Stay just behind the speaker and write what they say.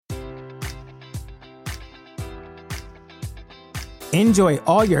Enjoy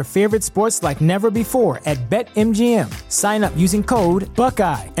all your favorite sports like never before at BetMGM. Sign up using code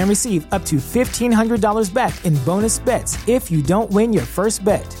Buckeye and receive up to $1,500 back in bonus bets if you don't win your first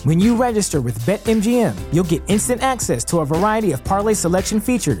bet. When you register with BetMGM, you'll get instant access to a variety of parlay selection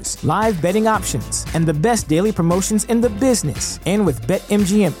features, live betting options, and the best daily promotions in the business. And with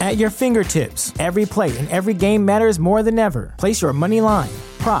BetMGM at your fingertips, every play and every game matters more than ever. Place your money line,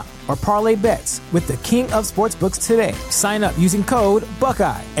 prop, or parlay bets with the king of sportsbooks today. Sign up using code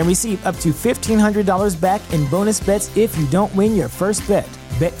Buckeye and receive up to $1,500 back in bonus bets if you don't win your first bet.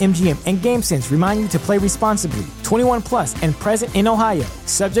 BetMGM and GameSense remind you to play responsibly. 21 plus and present in Ohio,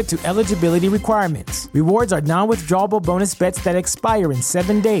 subject to eligibility requirements. Rewards are non-withdrawable bonus bets that expire in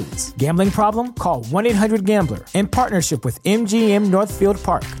 7 days. Gambling problem? Call 1-800-GAMBLER. In partnership with MGM Northfield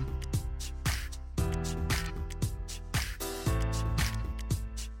Park.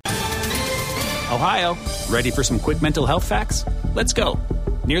 Ohio, ready for some quick mental health facts? Let's go.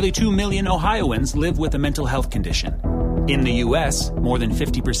 Nearly 2 million Ohioans live with a mental health condition. In the U.S., more than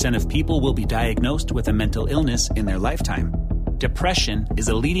 50% of people will be diagnosed with a mental illness in their lifetime. Depression is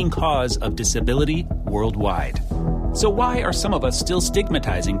a leading cause of disability worldwide. So why are some of us still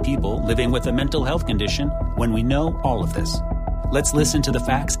stigmatizing people living with a mental health condition when we know all of this? Let's listen to the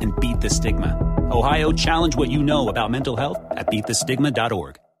facts and beat the stigma. Ohio, challenge what you know about mental health at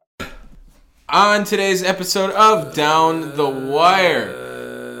beatthestigma.org. On today's episode of Down the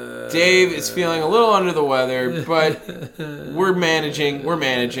Wire, Dave is feeling a little under the weather, but we're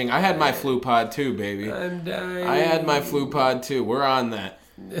managing. I had my flu pod too, baby. I'm dying. I had my flu pod too. We're on that.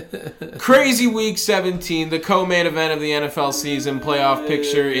 Crazy week 17, the co-main event of the NFL season. Playoff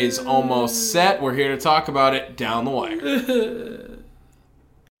picture is almost set. We're here to talk about it. Down the Wire.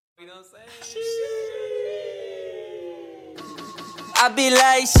 I be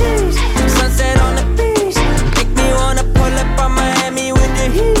like, sheesh, sunset on the beach. Make me wanna pull up on Miami with the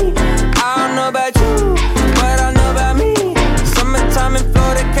heat. I don't know about you, but I know about me. Summertime in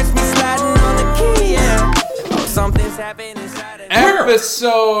Florida, catch me sliding on the key, yeah. Oh, something's happening inside of me.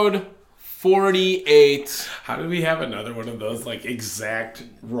 Episode 48. How did we have another one of those, like, exact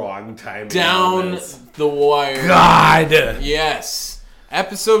wrong timing? Down the Wire. God! Yes.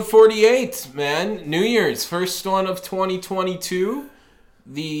 Episode 48, man. New Year's. First one of 2022.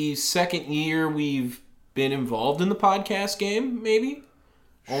 The second year we've been involved in the podcast game, maybe?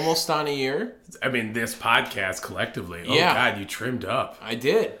 Almost on a year. I mean, this podcast collectively. Oh, yeah. God, you trimmed up. I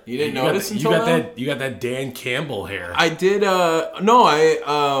did. You didn't notice until now? You got that Dan Campbell hair. I did, my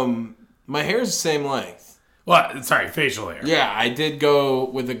hair's the same length. Well, sorry, facial hair. Yeah, I did go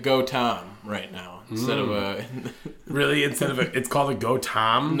with a Go Tom right now. Instead of a... Really? Instead of a... It's called a Go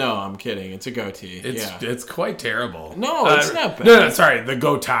Tom? No, I'm kidding. It's a goatee. It's quite terrible. No, it's not bad. No, sorry. The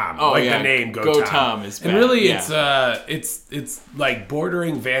Go Tom. Oh, like yeah. the name Go Go Tom. Tom is bad. And really, yeah. it's like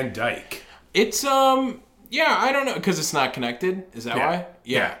bordering Van Dyke. It's, yeah, I don't know. Because it's not connected? Is that why?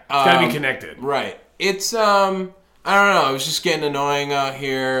 Yeah. It's gotta be connected. Right. It's, I don't know. It was just getting annoying out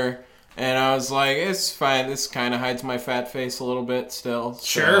here. And I was like, it's fine. This kind of hides my fat face a little bit still.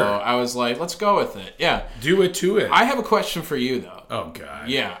 Sure. So I was like, let's go with it. Yeah. Do it to it. I have a question for you, though. Oh, God.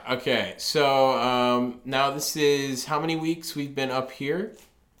 Yeah. Okay. So now this is how many weeks we've been up here?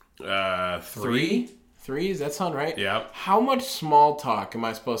 3. 3? Does that sound right? Yep. How much small talk am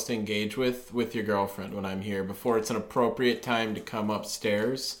I supposed to engage with your girlfriend when I'm here before it's an appropriate time to come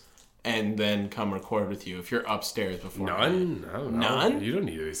upstairs? And then come record with you if you're upstairs before. None? I don't know. None? You don't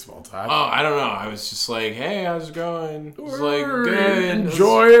need any small talk. Oh, I don't know. I was just like, hey, how's it going? It's like, good.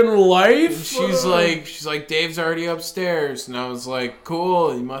 Enjoying life? She's like, Dave's already upstairs. And I was like,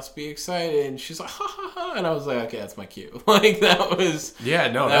 cool, you must be excited. And she's like, ha ha ha. And I was like, okay, that's my cue. Like, that was...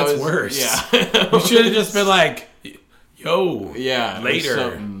 Yeah, no, that's worse. Yeah. You should have just been like, yo, yeah,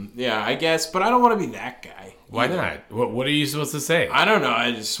 later. Yeah, I guess. But I don't want to be that guy. Why not? What are you supposed to say? I don't know.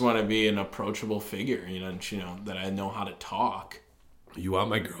 I just want to be an approachable figure, that I know how to talk. You want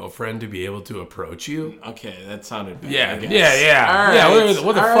my girlfriend to be able to approach you? Okay, that sounded bad. Yeah. All right. Yeah,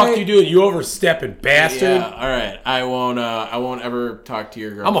 what the fuck you doing? You overstepping, bastard. Yeah, all right. I won't ever talk to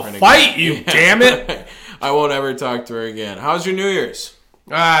your girlfriend I'm gonna fight you, damn it. I won't ever talk to her again. How's your New Year's?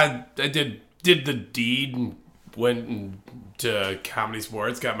 I did the deed and went to Comedy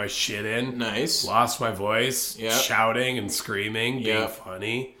Sports, got my shit in. Nice. Lost my voice, Yep. shouting and screaming, being Yep.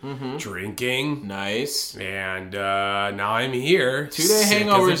 funny, drinking. Nice. And now I'm here. 2-day sick as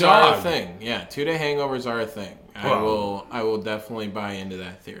hangovers a are a dog. thing. Yeah, 2-day hangovers are a thing. Well, I will definitely buy into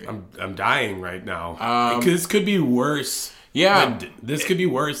that theory. I'm dying right now. This could be worse. Yeah. This could be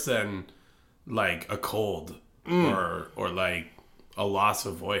worse than like a cold or like a loss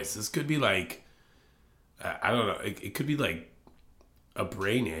of voice. This could be like I don't know. It could be like a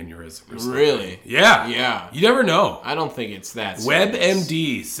brain aneurysm or something. Really? Yeah. Yeah. You never know. I don't think it's that serious.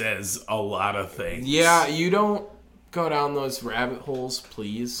 WebMD says a lot of things. Yeah, you don't go down those rabbit holes,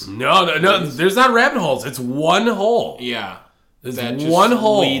 please. No. There's not rabbit holes. It's one hole. Yeah. There's That just one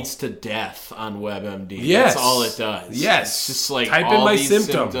hole. leads to death on WebMD. Yes. That's all it does. Yes. It's just like Type in all my these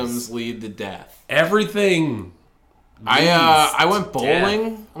symptoms. lead to death. Everything. I went leads to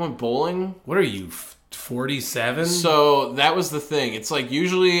bowling. death. I went bowling. What are you, 47? So that was the thing. It's like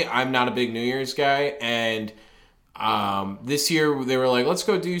usually I'm not a big New Year's guy, and this year they were like, let's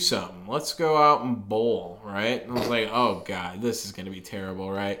go do something. Let's go out and bowl, right? And I was like, oh god, this is gonna be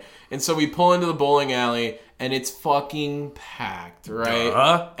terrible, right? And so we pull into the bowling alley, and it's fucking packed, right?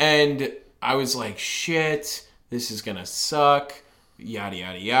 Duh. And I was like, shit, this is gonna suck, yada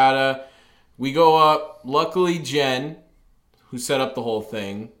yada yada. We go up. Luckily, Jen, who set up the whole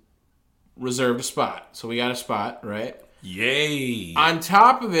thing, reserved a spot. So we got a spot, right? Yay. On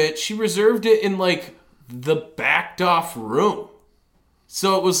top of it, she reserved it in like the backed off room.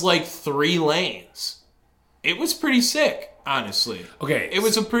 So it was like 3 lanes. It was pretty sick, honestly. Okay. It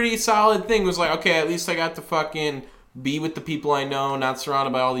was a pretty solid thing. It was like, okay, at least I got to fucking be with the people I know, not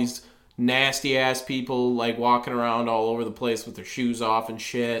surrounded by all these nasty ass people like walking around all over the place with their shoes off and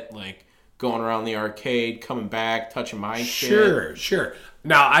shit, like going around the arcade, coming back, touching my shit. Sure.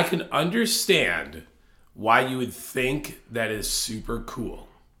 Now, I can understand why you would think that is super cool.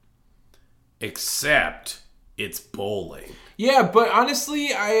 Except it's bowling. Yeah, but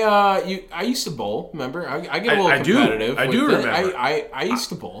honestly, I used to bowl. Remember, I get a little competitive. I do with it. remember. I used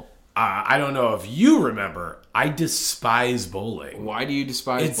to bowl. I don't know if you remember. I despise bowling. Why do you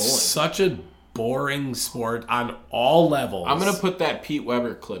despise It's bowling? such a boring sport on all levels. I'm gonna put that Pete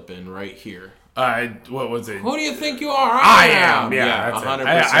Weber clip in right here. What was it? Who do you think you are? I am. Yeah, that's it. 100%.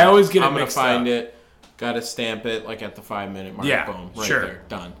 I always get it I'm gonna mixed find up. it. Gotta stamp it like at the 5-minute mark. Yeah, Boom. Right sure. there.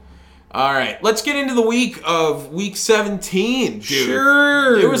 Done. All right, let's get into the week 17, dude.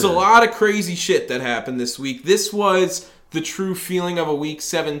 Sure. There was a lot of crazy shit that happened this week. This was the true feeling of a week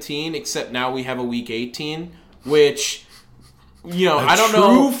 17, except now we have a week 18, which, you know, I don't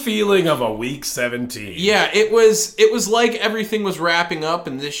know. True feeling of a week 17. Yeah, it was like everything was wrapping up,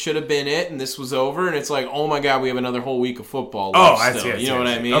 and this should have been it, and this was over, and it's like, oh my god, we have another whole week of football. Oh, left I still. see. You know what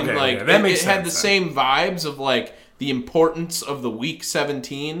I mean? Okay, like okay. That makes it had sense, the then. same vibes of like the importance of the week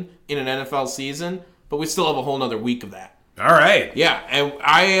 17 in an NFL season, but we still have a whole nother week of that. All right. Yeah, and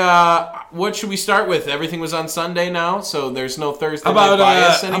what should we start with? Everything was on Sunday now, so there's no Thursday night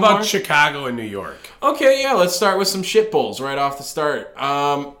bias How anymore. about Chicago and New York? Okay, yeah, let's start with some shit bowls right off the start.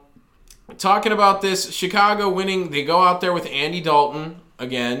 Talking about this, Chicago winning, they go out there with Andy Dalton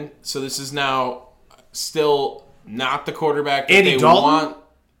again, so this is now still not the quarterback that Andy they Dalton? want.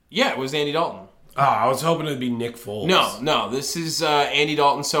 Yeah, it was Andy Dalton. Oh, I was hoping it'd be Nick Foles. No, this is Andy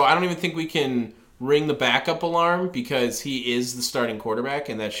Dalton, so I don't even think we can ring the backup alarm because he is the starting quarterback,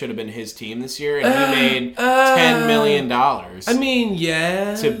 and that should have been his team this year, and he made $10 million I mean,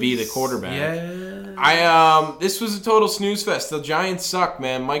 yeah. to be the quarterback. Yeah. This was a total snooze fest. The Giants suck,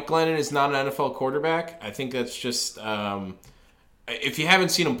 man. Mike Glennon is not an NFL quarterback. I think that's just if you haven't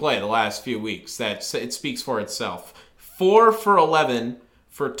seen him play the last few weeks, it speaks for itself. 4 for 11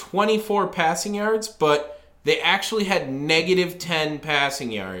 for 24 passing yards, but they actually had negative 10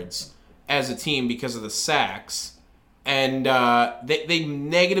 passing yards as a team because of the sacks, and they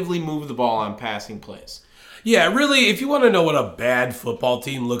negatively moved the ball on passing plays. Yeah, really, if you want to know what a bad football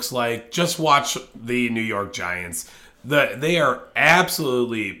team looks like, just watch the New York Giants. They are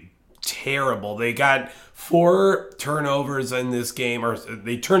absolutely terrible. They got 4 turnovers in this game, or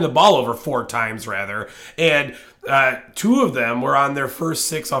they turned the ball over 4 times, rather, and 2 of them were on their first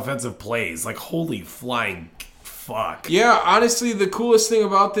 6 offensive plays. Like, holy flying fuck. Yeah, honestly, the coolest thing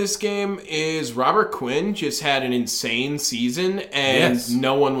about this game is Robert Quinn just had an insane season, and Yes.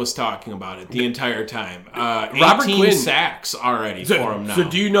 no one was talking about it the entire time. Robert 18 Quinn- sacks already for him now. So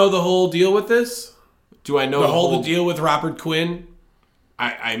do you know the whole deal with this? Do I know The whole deal with Robert Quinn?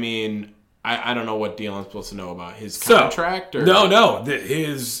 I mean, I don't know what deal I'm supposed to know about. His So- contract? Or No,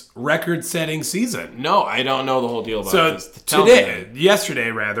 his record-setting season. No, I don't know the whole deal about So this. Tell me. yesterday,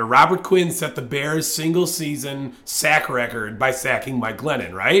 Robert Quinn set the Bears' single-season sack record by sacking Mike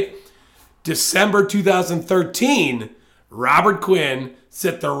Glennon, right? December 2013, Robert Quinn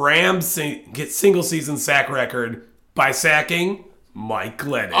set the Rams' single-season sack record by sacking Mike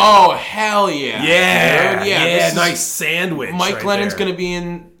Glennon. Oh, hell yeah. yeah, Dude, this is- nice sandwich. Mike right Glennon's there. going to be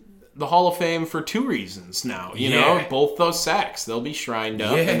in the Hall of Fame for 2 reasons now. You know, Yeah. both those sacks, they'll be shrined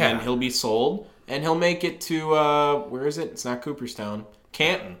up, Yeah. and then he'll be sold, and he'll make it to, where is it? It's not Cooperstown.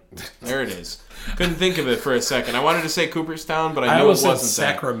 Canton. There it is. Couldn't think of it for a second. I wanted to say Cooperstown, but I knew it almost wasn't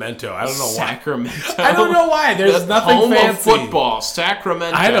said Sacramento. I don't know why. Sacramento. I don't know why. There's the nothing home fancy. of football,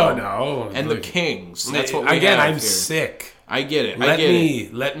 Sacramento. I don't know. And the Kings. That's what we Again, have I'm here. sick. I get it.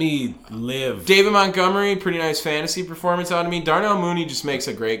 Let me live. David Montgomery, pretty nice fantasy performance out of me. Darnell Mooney just makes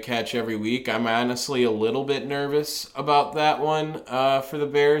a great catch every week. I'm honestly a little bit nervous about that one for the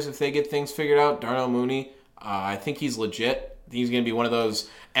Bears if they get things figured out. Darnell Mooney, I think he's legit. He's going to be one of those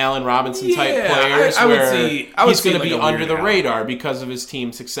Allen Robinson type players where he's going to be under the radar because of his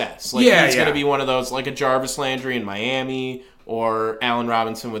team success. Like he's going to be one of those, like a Jarvis Landry in Miami or Allen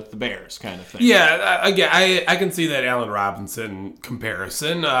Robinson with the Bears kind of thing. Yeah, again, I can see that Allen Robinson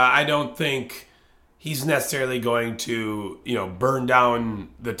comparison. I don't think he's necessarily going to, burn down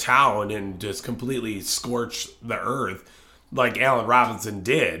the town and just completely scorch the earth like Allen Robinson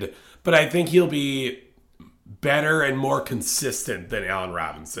did. But I think he'll be better and more consistent than Allen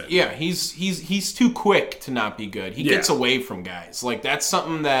Robinson. Yeah, he's too quick to not be good. He gets away from guys. Like, that's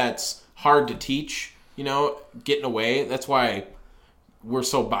something that's hard to teach, getting away. That's why we're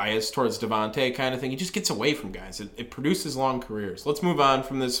so biased towards Devontae kind of thing. He just gets away from guys. It produces long careers. Let's move on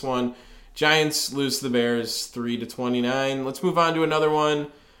from this one. Giants lose to the Bears 3-29. Let's move on to another one.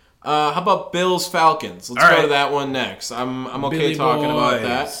 How about Bills Falcons? Let's go to that one next. I'm okay Billy talking boys. about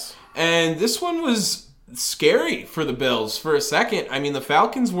that. And this one was scary for the Bills for a second. I mean, the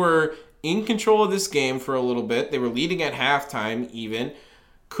Falcons were in control of this game for a little bit. They were leading at halftime even.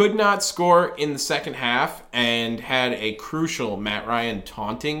 Could not score in the second half and had a crucial Matt Ryan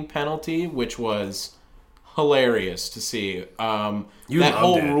taunting penalty, which was hilarious to see. The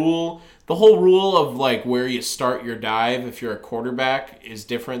whole rule of like where you start your dive if you're a quarterback is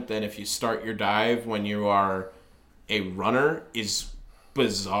different than if you start your dive when you are a runner is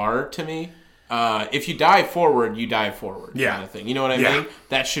bizarre to me. If you dive forward, you dive forward kind of thing. You know what I mean?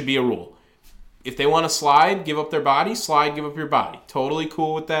 That should be a rule. If they want to slide, give up their body, slide, give up your body. Totally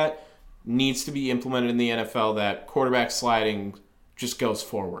cool with that. Needs to be implemented in the NFL that quarterback sliding just goes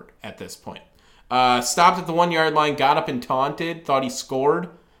forward at this point. Stopped at the 1 yard line, got up and taunted, thought he scored,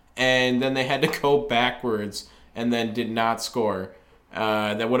 and then they had to go backwards and then did not score.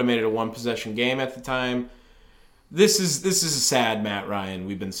 That would have made it a one possession game at the time. This is a sad Matt Ryan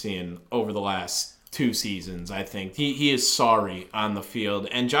we've been seeing over the last 2 seasons, I think. He is sorry on the field.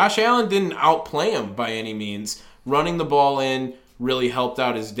 And Josh Allen didn't outplay him by any means. Running the ball in really helped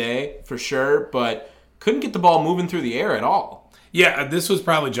out his day, for sure, but couldn't get the ball moving through the air at all. Yeah, this was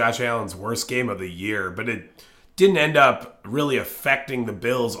probably Josh Allen's worst game of the year, but it didn't end up really affecting the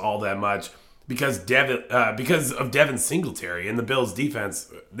Bills all that much because of Devin Singletary and the Bills'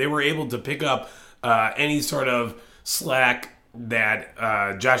 defense. They were able to pick up any sort of slack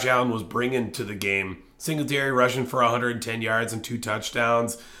that Josh Allen was bringing to the game. Singletary rushing for 110 yards and 2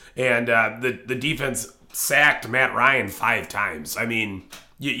 touchdowns, and the defense sacked Matt Ryan 5 times. I mean,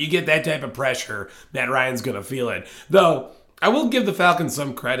 you get that type of pressure, Matt Ryan's going to feel it. Though, I will give the Falcons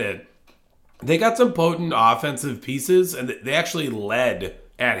some credit. They got some potent offensive pieces, and they actually led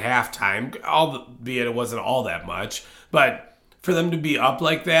at halftime, albeit it wasn't all that much. But for them to be up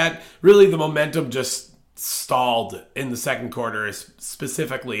like that, really the momentum just stalled in the second quarter,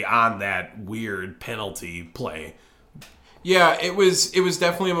 specifically on that weird penalty play. Yeah, it was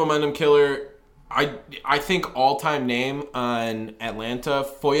definitely a momentum killer. I think all-time name on Atlanta,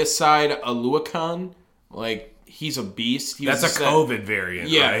 Foyeside Oluokun, like he's a beast. That's a COVID variant,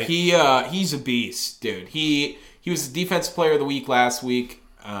 right? Yeah, he's a beast, dude. He was the defensive player of the week last week,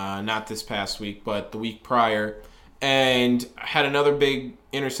 not this past week, but the week prior, and had another big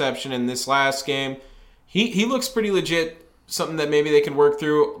interception in this last game. He looks pretty legit, something that maybe they can work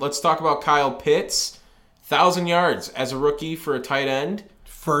through. Let's talk about Kyle Pitts. 1,000 yards as a rookie for a tight end.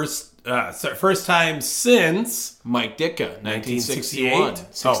 First time since Mike Ditka, 1961.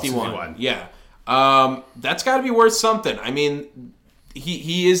 61. Yeah. That's got to be worth something. I mean,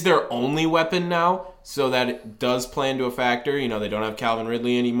 he is their only weapon now, so that it does play into a factor. They don't have Calvin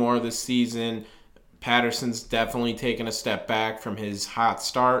Ridley anymore this season. Patterson's definitely taken a step back from his hot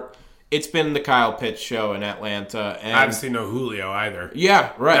start. It's been the Kyle Pitts show in Atlanta. And obviously no Julio either.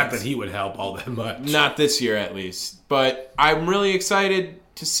 Yeah, right. Not that he would help all that much. Not this year, at least. But I'm really excited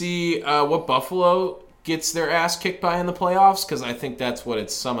to see what Buffalo gets their ass kicked by in the playoffs, because I think that's what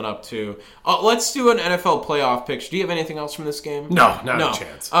it's summing up to. Let's do an NFL playoff picture. Do you have anything else from this game? No, not a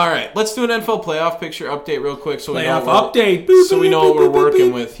chance. All right, let's do an NFL playoff picture update real quick. So we know what we're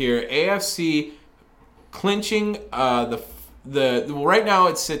working with here. AFC clinching right now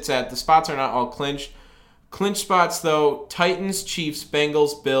it sits at, the spots are not all clinched. Clinched spots, though, Titans, Chiefs,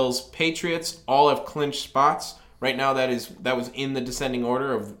 Bengals, Bills, Patriots all have clinched spots. Right now, that was in the descending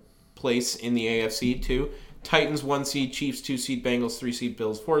order of place in the AFC too. Titans 1 seed, Chiefs 2 seed, Bengals 3 seed,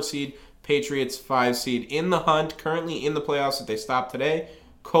 Bills 4 seed, Patriots 5 seed. In the hunt, currently in the playoffs if they stop today,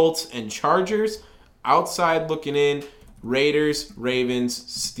 Colts and Chargers. Outside looking in, Raiders, Ravens,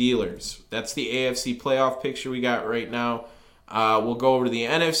 Steelers. That's the AFC playoff picture we got right now. We'll go over to the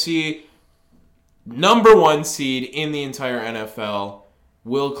NFC. Number 1 seed in the entire NFL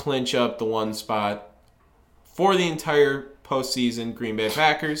will clinch up the 1 spot for the entire postseason. Green Bay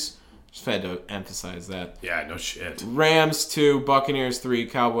Packers. Just had to emphasize that. Yeah, no shit. Rams 2, Buccaneers 3,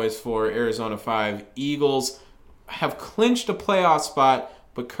 Cowboys 4, Arizona 5. Eagles have clinched a playoff spot,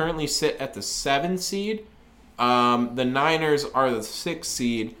 but currently sit at the 7 seed. The Niners are the 6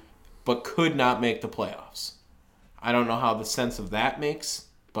 seed, but could not make the playoffs. I don't know how the sense of that makes,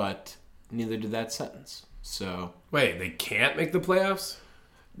 but neither did that sentence. So wait, they can't make the playoffs?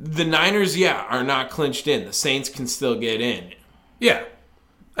 The Niners, are not clinched in. The Saints can still get in. Yeah.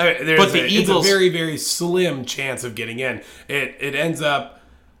 I mean, But the Eagles, it's a very, very slim chance of getting in. It ends up,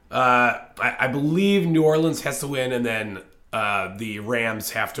 I believe New Orleans has to win, and then the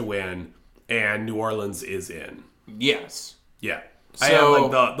Rams have to win, and New Orleans is in. yes. Yeah. So, I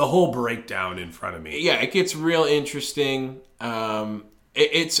have like the whole breakdown in front of me. Yeah, it gets real interesting.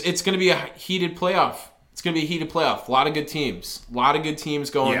 It's going to be a heated playoff. It's going to be a heated playoff. A lot of good teams. A lot of good teams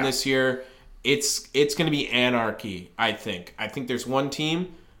going this year. It's going to be anarchy, I think. I think there's one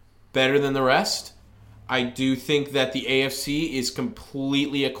team better than the rest. I do think that the AFC is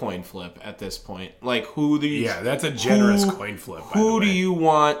completely a coin flip at this point. Like, that's a generous coin flip, by the Who way. do you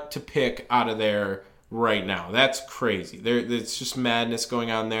want to pick out of there right now? That's crazy. It's just madness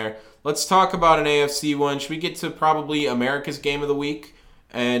going on there. Let's talk about an AFC one. Should we get to probably America's Game of the Week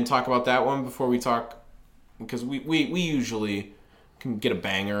and talk about that one before we talk? Because we usually can get a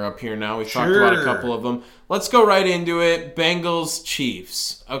banger up here now. We've talked about a couple of them. Let's go right into it. Bengals,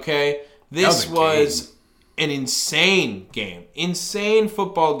 Chiefs. Okay? This was an insane game. Insane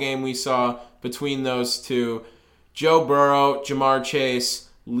football game we saw between those two. Joe Burrow, Jamar Chase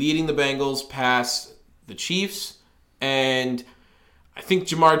leading the Bengals past the Chiefs. And I think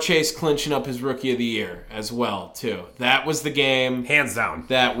Jamar Chase clinching up his Rookie of the Year as well, too. That was the game. Hands down.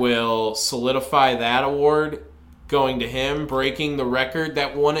 That will solidify that award going to him, breaking the record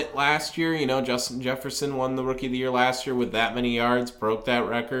that won it last year. You know, Justin Jefferson won the Rookie of the Year last year with that many yards, broke that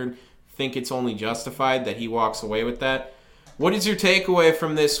record. Think it's only justified that he walks away with that. What is your takeaway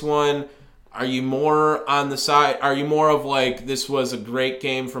from this one? Are you more on the side? Are you more of like, this was a great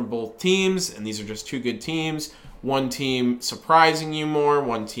game from both teams, and these are just two good teams? One team surprising you more,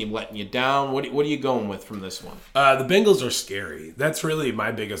 one team letting you down. What are you going with from this one? The Bengals are scary. That's really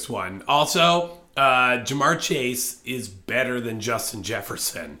my biggest one. Also, Jamar Chase is better than Justin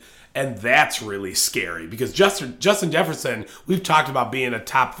Jefferson. And that's really scary because Justin Jefferson, we've talked about being a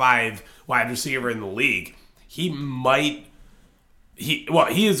top 5 wide receiver in the league. He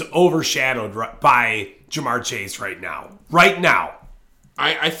is overshadowed by Jamar Chase right now. Right now.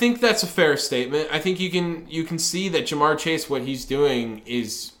 I think that's a fair statement. I think you can see that Jamar Chase, what he's doing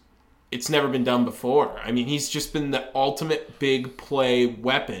it's never been done before. I mean, he's just been the ultimate big play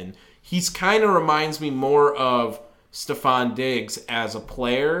weapon. He's kind of reminds me more of Stephon Diggs as a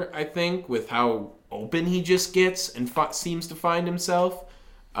player, I think, with how open he just gets and seems to find himself.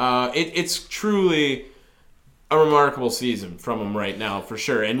 It's truly a remarkable season from him right now, for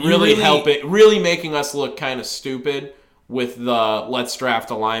sure, and really making us look kind of stupid with the let's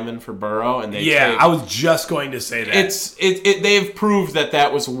draft a lineman for Burrow, and I was just going to say that they've proved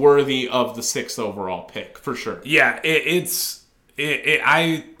that was worthy of the 6th overall pick for sure. Yeah,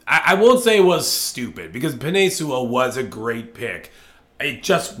 I won't say it was stupid because Penei Sewell was a great pick. It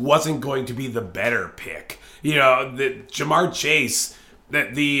just wasn't going to be the better pick. You know, the Jamar Chase,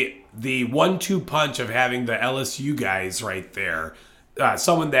 that the 1-2 punch of having the LSU guys right there,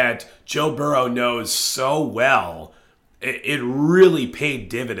 someone that Joe Burrow knows so well, it really paid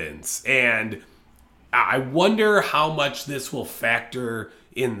dividends. And I wonder how much this will factor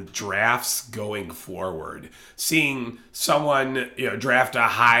in drafts going forward. Seeing someone draft a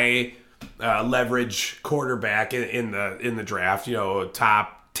high leverage quarterback in the draft, a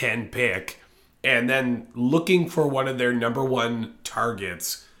top 10 pick, and then looking for one of their number 1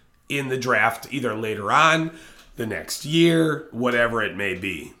 targets in the draft either later on, the next year, whatever it may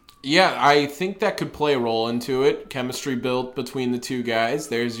be. Yeah, I think that could play a role into it. Chemistry built between the two guys.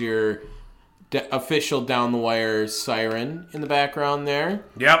 There's your official down the wire siren in the background there.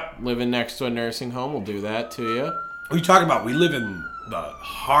 Yep. Living next to a nursing home will do that to you. What are you talking about? We live in the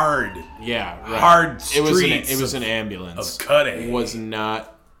hard streets. It was an ambulance. Of Cudahy. It was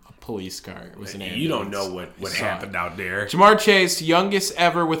not a police car. It was an ambulance. You don't know what happened out there. Jamar Chase, youngest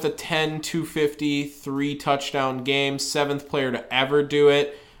ever with a 10-250, 3-touchdown game, 7th player to ever do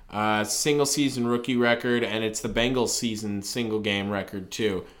it. Single season rookie record, and it's the Bengals season single game record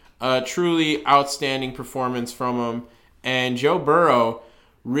too. Truly outstanding performance from him. And Joe Burrow,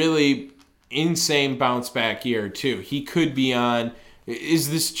 really insane bounce back year too. He could be on. Is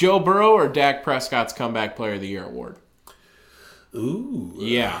this Joe Burrow or Dak Prescott's Comeback Player of the Year award? Ooh.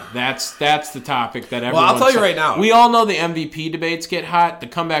 Yeah, that's the topic that everyone. Well, I'll tell you right now. We all know the MVP debates get hot. The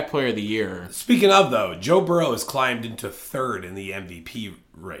Comeback Player of the Year. Speaking of, though, Joe Burrow has climbed into 3rd in the MVP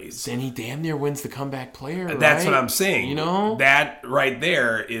race. And he damn near wins the Comeback Player, right? That's what I'm saying. You know? That right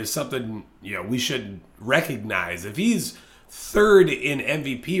there is something, we should recognize. If he's 3rd in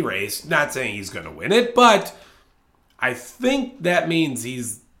MVP race, not saying he's going to win it, but I think that means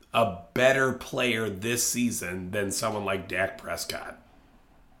he's a better player this season than someone like Dak Prescott.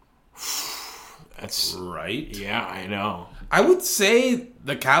 That's right. Yeah, I know. I would say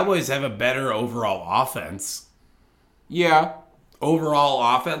the Cowboys have a better overall offense. Yeah.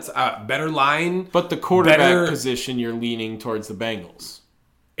 Overall offense, better line. But the quarterback position, you're leaning towards the Bengals.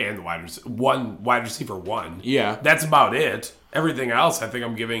 And the wide receiver 1. Yeah. That's about it. Everything else, I think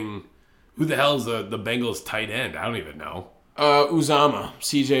I'm giving... Who the hell is the Bengals tight end? I don't even know. Uzama.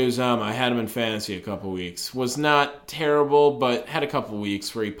 CJ Uzama. I had him in fantasy a couple weeks. Was not terrible, but had a couple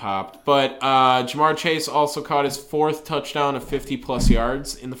weeks where he popped. But Jamar Chase also caught his 4th touchdown of 50-plus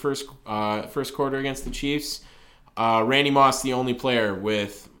yards in the first quarter against the Chiefs. Randy Moss, the only player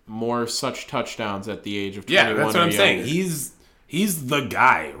with more such touchdowns at the age of 21. Yeah, that's what I'm saying. He's the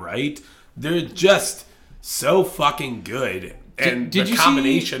guy, right? They're just so fucking good. And the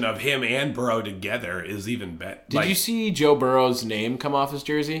combination of him and Burrow together is even better. Did you see Joe Burrow's name come off his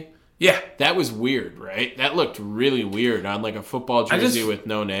jersey? Yeah. That was weird, right? That looked really weird on like a football jersey with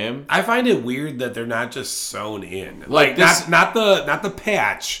no name. I find it weird that they're not just sewn in. Like this, not the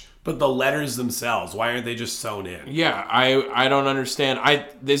patch, but the letters themselves. Why aren't they just sewn in? Yeah, I don't understand.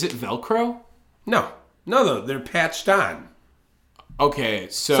 Is it Velcro? No, they're patched on. Okay,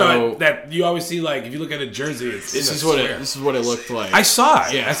 so that you always see, like if you look at a jersey, it's this is what it looked like. I saw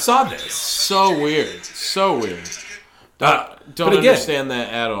it. Yeah. I saw this. So weird. Don't understand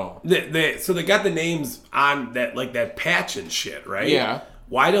that at all. So they got the names on that patch and shit, right? Yeah.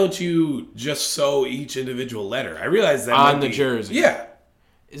 Why don't you just sew each individual letter? I realize that on the jersey. Yeah.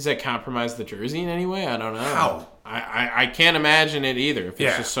 Is that compromise the jersey in any way? I don't know. How? I can't imagine it either if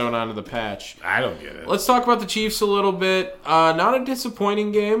it's just sewn onto the patch. I don't get it. Let's talk about the Chiefs a little bit. Not a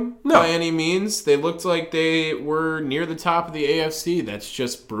disappointing game by any means. They looked like they were near the top of the AFC. That's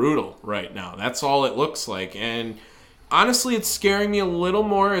just brutal right now. That's all it looks like. And honestly, it's scaring me a little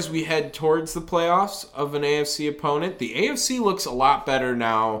more as we head towards the playoffs of an AFC opponent. The AFC looks a lot better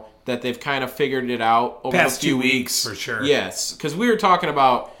now that they've kind of figured it out over the few weeks. For sure. Yes, because we were talking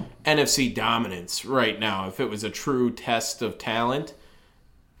about NFC dominance right now, if it was a true test of talent.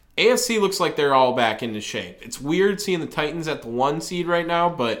 AFC looks like they're all back into shape. It's weird seeing the Titans at the 1 seed right now,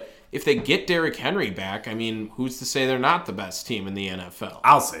 but if they get Derrick Henry back, I mean, who's to say they're not the best team in the NFL?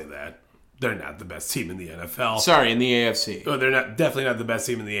 I'll say that. They're not the best team in the NFL. Sorry, in the AFC. Oh, they're definitely not the best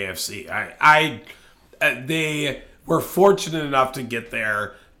team in the AFC. They were fortunate enough to get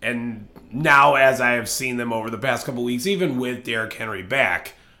there, and now as I have seen them over the past couple weeks, even with Derrick Henry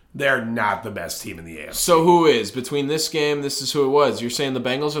back, they're not the best team in the AFC. So who is? Between this game, this is who it was. You're saying the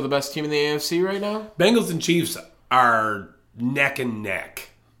Bengals are the best team in the AFC right now? Bengals and Chiefs are neck and neck.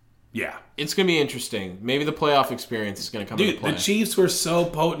 Yeah. It's going to be interesting. Maybe the playoff experience is going to come into play. The Chiefs were so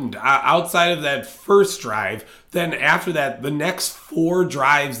potent. Outside of that first drive, then after that, the next 4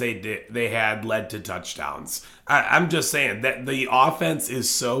 drives they had led to touchdowns. I'm just saying that the offense is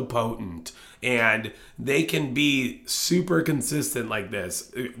so potent, and they can be super consistent like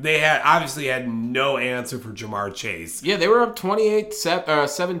this. They obviously had no answer for Jamar Chase. Yeah, they were up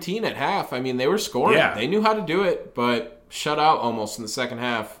 28-17 at half. I mean, they were scoring. Yeah. They knew how to do it, but shut out almost in the second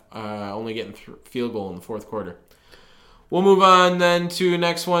half, only getting field goal in the fourth quarter. We'll move on then to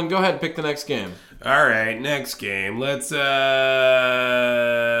next one. Go ahead and pick the next game. All right, next game. Let's, how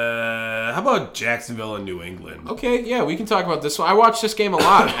about Jacksonville and New England? Okay, yeah, we can talk about this one. I watched this game a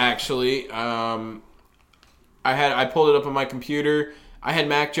lot, actually. I pulled it up on my computer. I had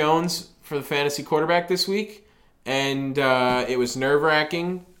Mac Jones for the fantasy quarterback this week, and it was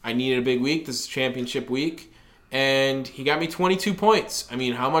nerve-wracking. I needed a big week. This is championship week. And he got me 22 points. I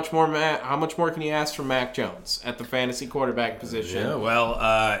mean, how much more can you ask from Mac Jones at the fantasy quarterback position? Yeah, well,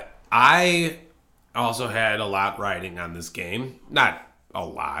 I also had a lot riding on this game. Not a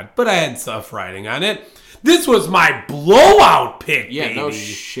lot, but I had stuff riding on it. This was my blowout pick, baby. No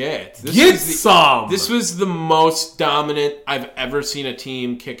shit. Some. This was the most dominant I've ever seen a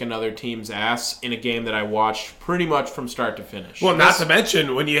team kick another team's ass in a game that I watched pretty much from start to finish. Well, not to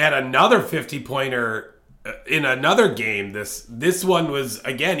mention when you had another 50-pointer in another game, this one was,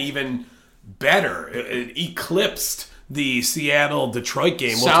 again, even better. It eclipsed the Seattle-Detroit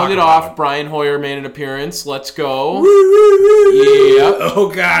game. Sounded off. Brian Hoyer made an appearance. Let's go. Yep. Oh,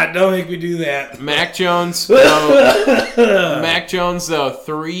 God. Don't make me do that. Mac Jones, though,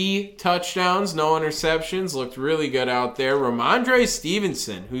 3 touchdowns, no interceptions. Looked really good out there. Ramondre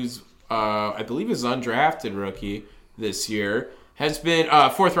Stevenson, who's, I believe, is undrafted rookie this year, has been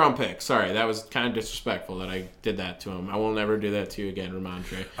 4th-round pick. Sorry, that was kind of disrespectful that I did that to him. I will never do that to you again,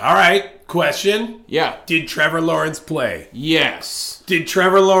 Ramondre. All right, question. Yeah. Did Trevor Lawrence play? Yes. Did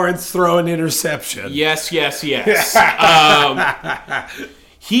Trevor Lawrence throw an interception? Yes.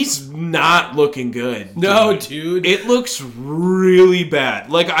 He's not looking good. No, dude. It looks really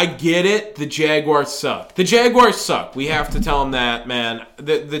bad. Like, I get it. The Jaguars suck. We have to tell them that, man.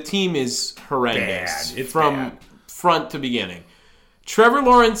 The team is horrendous. Bad. It's from bad. Front to beginning. Trevor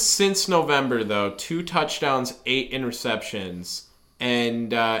Lawrence, since November, though, 2 touchdowns, 8 interceptions,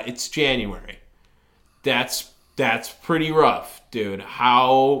 and it's January. That's pretty rough, dude.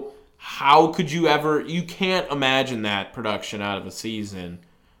 How could you ever... You can't imagine that production out of a season.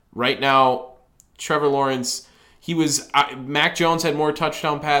 Right now, Trevor Lawrence, he was... Mac Jones had more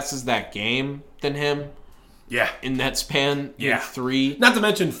touchdown passes that game than him. Yeah. In that span, yeah. 3. Not to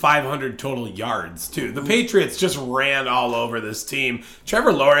mention 500 total yards, too. The Patriots just ran all over this team.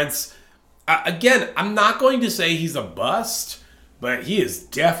 Trevor Lawrence, again, I'm not going to say he's a bust, but he is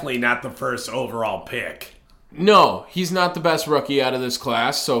definitely not the first overall pick. No, he's not the best rookie out of this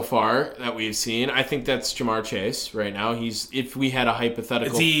class so far that we've seen. I think that's Jamar Chase right now. If we had a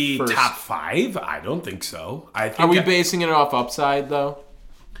hypothetical... Is he first, top 5? I don't think so. Are we basing it off upside, though?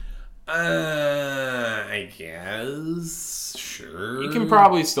 I guess. Sure. You can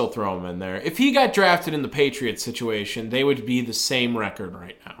probably still throw him in there. If he got drafted in the Patriots situation, they would be the same record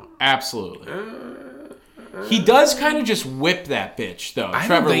right now. Absolutely. He does kind of just whip that bitch, though.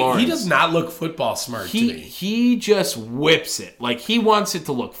 Trevor Lawrence. He does not look football smart to me. He just whips it. Like, he wants it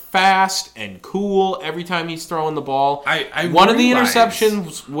to look fast and cool every time he's throwing the ball. One of the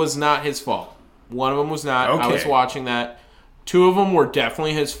interceptions was not his fault. One of them was not. Okay. I was watching that. 2 of them were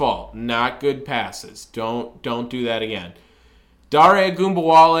definitely his fault. Not good passes. Don't do that again. Dare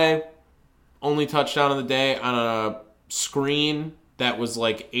Ogunbowale, only touchdown of the day on a screen that was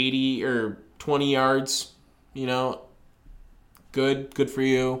like 80 or 20 yards. You know, good for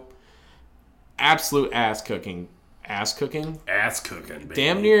you. Absolute ass cooking, baby.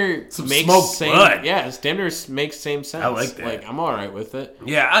 Damn near some makes smoked same. blood. Yeah, it damn near makes same sense. I like that. Like, I'm all right with it.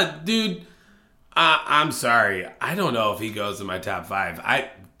 Yeah, dude. I'm sorry. I don't know if he goes in my top 5.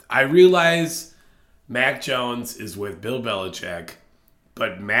 I realize Mac Jones is with Bill Belichick,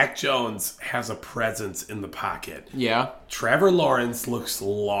 but Mac Jones has a presence in the pocket. Yeah. Trevor Lawrence looks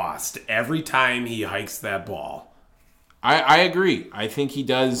lost every time he hikes that ball. I agree. I think he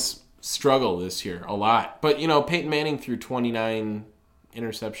does struggle this year a lot. But, Peyton Manning threw 29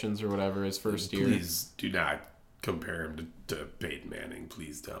 interceptions or whatever his first year. Please do not compare him to Peyton Manning.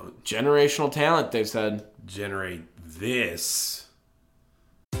 Please don't. Generational talent, they said. Generate this.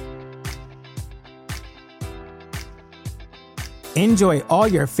 Enjoy all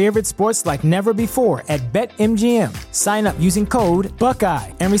your favorite sports like never before at BetMGM. Sign up using code Buckeye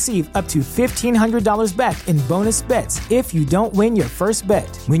and receive up to $1,500 back in bonus bets if you don't win your first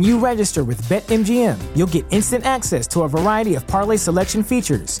bet. When you register with BetMGM, you'll get instant access to a variety of parlay selection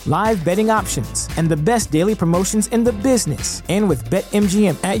features, live betting options, and the best daily promotions in the business. And with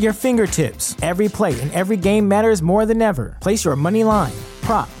BetMGM at your fingertips, every play and every game matters more than ever. Place your money line,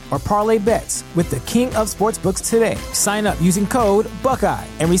 prop, or parlay bets with the king of sportsbooks today. Sign up using code Buckeye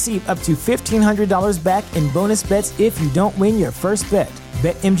and receive up to $1,500 back in bonus bets if you don't win your first bet.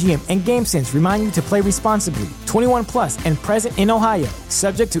 BetMGM and GameSense remind you to play responsibly. 21 plus and present in Ohio,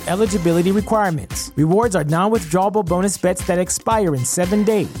 subject to eligibility requirements. Rewards are non-withdrawable bonus bets that expire in 7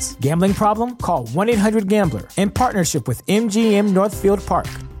 days. Gambling problem? Call 1-800-GAMBLER in partnership with MGM Northfield Park.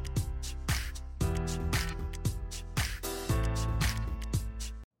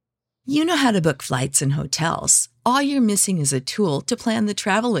 You know how to book flights and hotels. All you're missing is a tool to plan the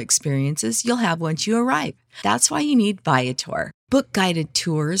travel experiences you'll have once you arrive. That's why you need Viator. Book guided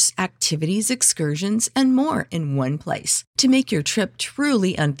tours, activities, excursions, and more in one place to make your trip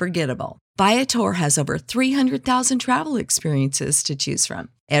truly unforgettable. Viator has over 300,000 travel experiences to choose from.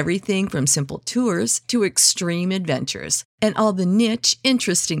 Everything from simple tours to extreme adventures and all the niche,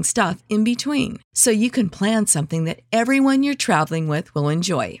 interesting stuff in between. So you can plan something that everyone you're traveling with will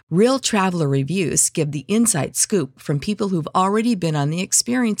enjoy. Real traveler reviews give the inside scoop from people who've already been on the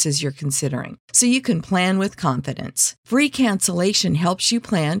experiences you're considering. So you can plan with confidence. Free cancellation helps you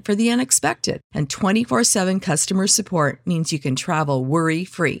plan for the unexpected. And 24/7 customer support means you can travel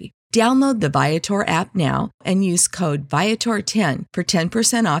worry-free. Download the Viator app now and use code Viator10 for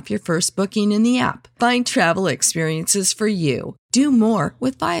 10% off your first booking in the app. Find travel experiences for you. Do more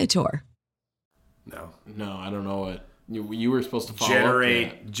with Viator. No, I don't know what. You were supposed to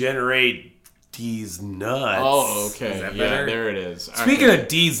follow Generate D's nuts. Oh, okay. Is that Yeah, better? there it is. Speaking of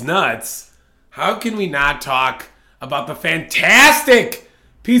D's nuts, how can we not talk about the fantastic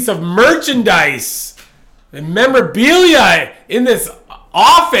piece of merchandise and memorabilia in this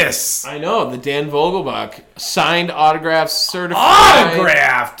office? I know, the Dan Vogelbach signed, autographed, certified.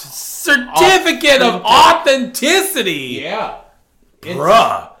 Autographed certificate of authenticity. Yeah.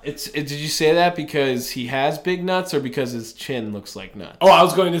 Bruh. Did you say that because he has big nuts or because his chin looks like nuts? Oh, I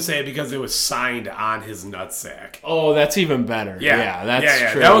was going to say because it was signed on his nutsack. Oh, that's even better. Yeah,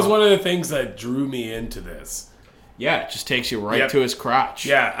 that's true. That was one of the things that drew me into this. Yeah, it just takes you right to his crotch.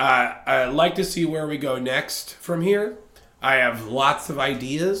 Yeah, I'd like to see where we go next from here. I have lots of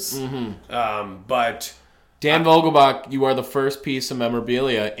ideas, but Dan Vogelbach, you are the first piece of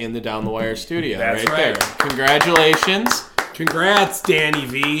memorabilia in the Down the Wire studio. That's right. There. Congratulations. Congrats, Danny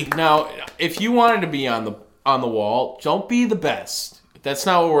V. Now, if you wanted to be on the wall, don't be the best. That's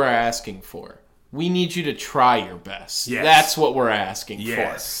not what we're asking for. We need you to try your best. Yes. That's what we're asking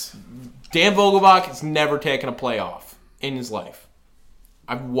for. Dan Vogelbach has never taken a playoff in his life.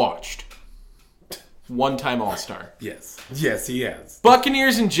 I've watched. One-time All-Star. Yes, he has.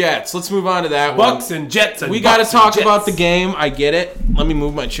 Buccaneers and Jets. Let's move on to that Bucks and Jets. We got to talk about the game. I get it. Let me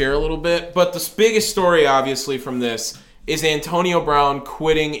move my chair a little bit. But the biggest story, obviously, from this is Antonio Brown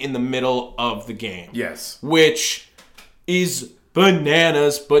quitting in the middle of the game. Yes. Which is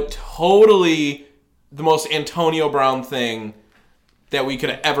bananas, but totally the most Antonio Brown thing that we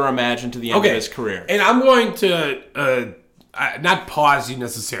could ever imagine to the end of his career. And I'm going to not pause you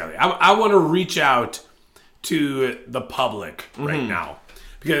necessarily. I want to reach out to the public right now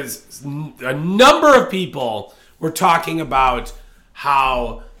because a number of people were talking about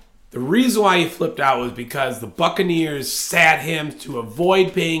how the reason why he flipped out was because the Buccaneers sat him to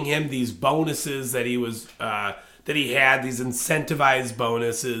avoid paying him these bonuses that he was that he had, these incentivized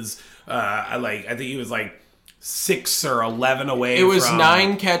bonuses. I think he was like 6 or 11 away. It was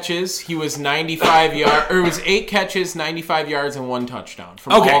 9 catches. He was 95 yards, or it was 8 catches, 95 yards, and 1 touchdown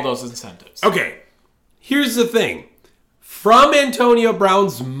from all those incentives. Okay, here's the thing. From Antonio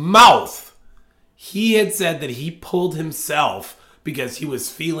Brown's mouth, he had said that he pulled himself because he was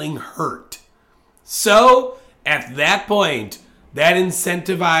feeling hurt. So, at that point, that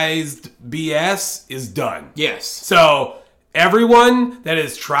incentivized BS is done. Yes. So, everyone that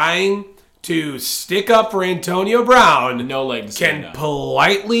is trying to stick up for Antonio Brown no leg to can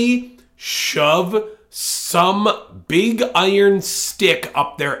politely shove some big iron stick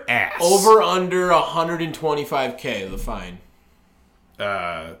up their ass. Over under $125K, the fine.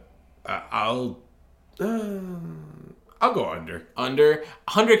 I'll go under. Under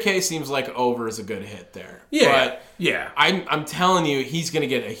 100K seems like over is a good hit there. Yeah, but yeah. I'm telling you, he's gonna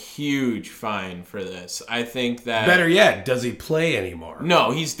get a huge fine for this. I think that better yet, does he play anymore?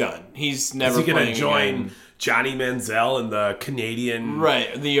 No, he's done. He's never. Is he gonna join again. Johnny Manziel in the Canadian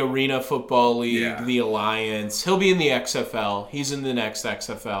the Arena Football League, the Alliance? He'll be in the XFL. He's in the next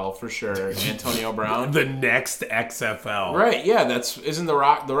XFL for sure. Antonio Brown, the next XFL. Right? Yeah, isn't the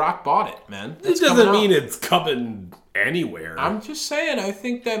Rock? The Rock bought it, man. It doesn't mean it's coming anywhere. I'm just saying. I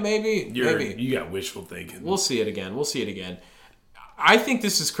think that maybe you got wishful thinking. We'll see it again. I think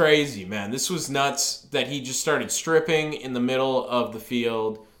this is crazy, man. This was nuts that he just started stripping in the middle of the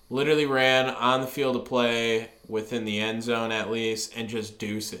field, literally ran on the field of play within the end zone at least, and just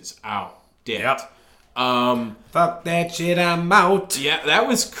deuces out. Dipped. Yep. Fuck that shit, I'm out. Yeah, that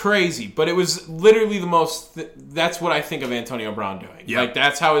was crazy, but it was literally the most... that's what I think of Antonio Brown doing. Yep. Like,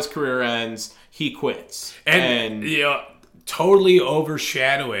 that's how his career ends. He quits. And you know, totally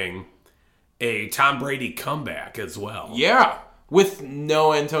overshadowing a Tom Brady comeback as well. Yeah. With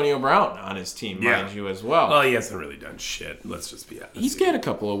no Antonio Brown on his team, mind you, as well. Well, he hasn't really done shit. Let's just be honest. He's got a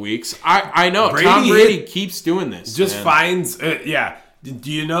couple of weeks. I know. Tom Brady keeps doing this. Just finds...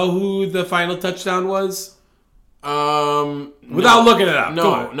 Do you know who the final touchdown was? Without looking it up.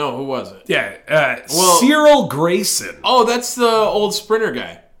 No, who was it? Yeah. Cyril Grayson. Oh, that's the old sprinter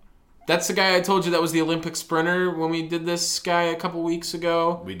guy. That's the guy I told you that was the Olympic sprinter when we did this guy a couple weeks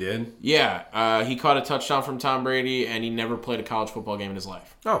ago. We did? Yeah. He caught a touchdown from Tom Brady, and he never played a college football game in his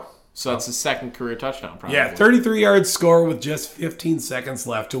life. Oh. So that's his second career touchdown, probably. Yeah, 33-yard score with just 15 seconds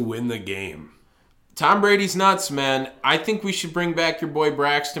left to win the game. Tom Brady's nuts, man. I think we should bring back your boy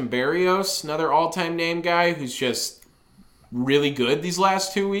Braxton Berrios, another all-time name guy who's just really good these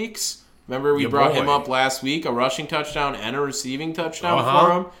last 2 weeks. Remember, we brought him up last week, a rushing touchdown and a receiving touchdown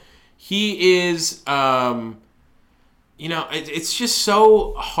for him. He is, it's just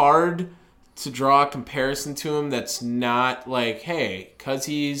so hard to draw a comparison to him that's not like, hey, because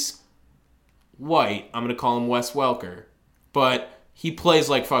he's white, I'm going to call him Wes Welker. But he plays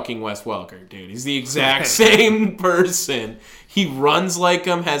like fucking Wes Welker, dude. He's the exact same person. He runs like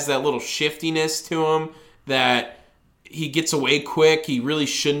him, has that little shiftiness to him that he gets away quick. He really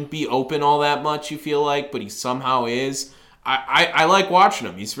shouldn't be open all that much, you feel like, but he somehow is. I like watching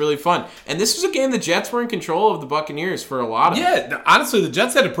him. He's really fun. And this was a game the Jets were in control of the Buccaneers for a lot of it. Yeah, honestly, the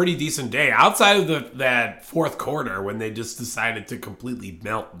Jets had a pretty decent day. Outside of that fourth quarter when they just decided to completely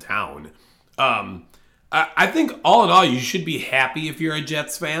melt down. I think all in all, you should be happy if you're a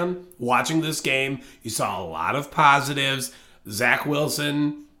Jets fan. Watching this game, you saw a lot of positives. Zach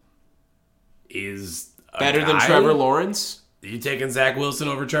Wilson is better than Trevor Lawrence. Are you taking Zach Wilson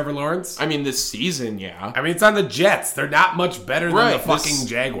over Trevor Lawrence? I mean, this season, yeah. I mean, it's on the Jets. They're not much better than the fucking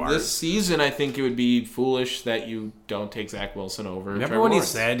Jaguars. This season, I think it would be foolish that you don't take Zach Wilson over Remember Trevor when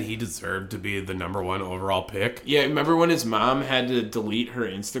Lawrence. he said he deserved to be the number one overall pick? Yeah, remember when his mom had to delete her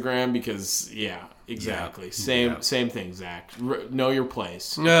Instagram because, yeah, exactly. Same thing, Zach. Know your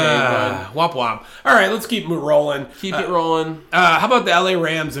place. Womp womp. All right, let's keep rolling. Keep it rolling. How about the LA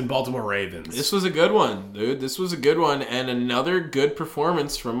Rams and Baltimore Ravens? This was a good one, dude. This was a good one, and another good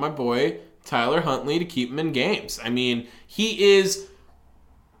performance from my boy Tyler Huntley to keep him in games. I mean, he is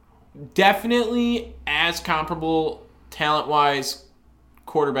definitely as comparable talent-wise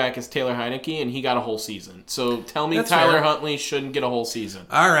quarterback as Taylor Heineke, and he got a whole season. So tell me Tyler Huntley shouldn't get a whole season.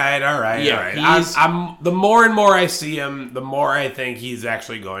 All right. Yeah, I'm the more and more I see him, the more I think he's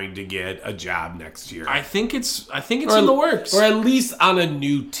actually going to get a job next year. I think it's in the works, or at least on a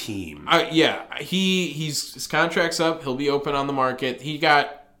new team. His contract's up. He'll be open on the market. He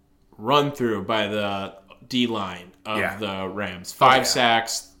got run through by the D line of the Rams. 5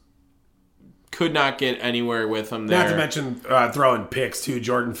 sacks. Could not get anywhere with him there. Not to mention throwing picks, too.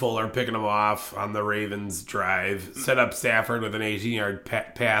 Jordan Fuller picking him off on the Ravens drive. Set up Stafford with an 18-yard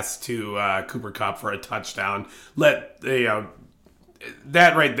pass to Cooper Kupp for a touchdown. That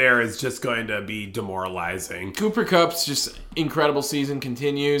right there is just going to be demoralizing. Cooper Kupp's just incredible season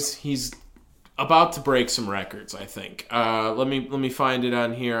continues. He's about to break some records, I think. Let me find it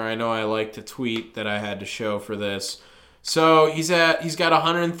on here. I know I liked a tweet that I had to show for this. So he's got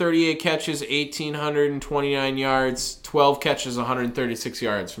 138 catches, 1,829 yards, 12 catches, 136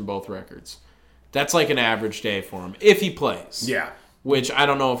 yards from both records. That's like an average day for him, if he plays. Yeah. Which I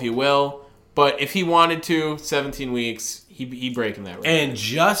don't know if he will, but if he wanted to, 17 weeks, he'd breaking that record. And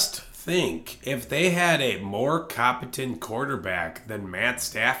just think, if they had a more competent quarterback than Matt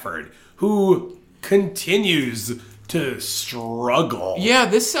Stafford, who continues to struggle. Yeah,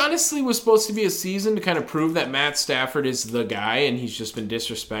 this honestly was supposed to be a season to kind of prove that Matt Stafford is the guy, and he's just been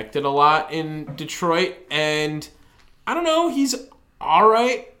disrespected a lot in Detroit. And I don't know, he's all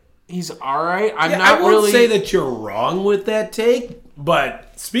right. I won't say that you're wrong with that take,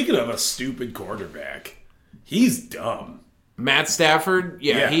 but speaking of a stupid quarterback, he's dumb. Matt Stafford,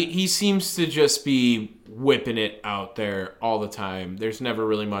 he seems to just be whipping it out there all the time. There's never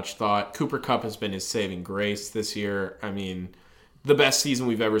really much thought. Cooper Kupp has been his saving grace this year. I mean, the best season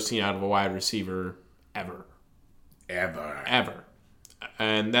we've ever seen out of a wide receiver ever.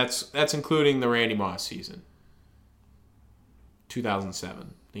 And that's including the Randy Moss season.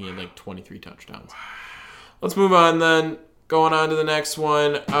 2007. He had like 23 touchdowns. Let's move on then. Going on to the next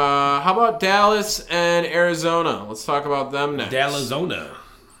one. How about Dallas and Arizona? Let's talk about them next. Dallasona.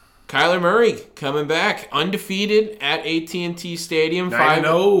 Kyler Murray coming back, undefeated at AT&T Stadium.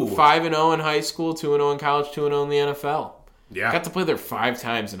 5-0. 5-0 in high school, 2-0 in college, 2-0 in the NFL. Yeah. Got to play there 5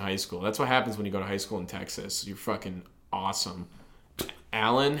 times in high school. That's what happens when you go to high school in Texas. You're fucking awesome.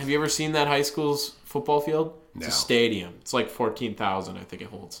 Allen, have you ever seen that high school's football field? It's a stadium. It's like 14,000, I think it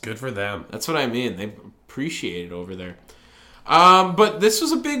holds. Good for them. That's what I mean. They appreciate it over there. But this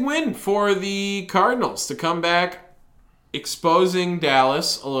was a big win for the Cardinals to come back, exposing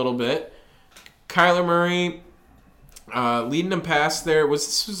Dallas a little bit. Kyler Murray leading them past there.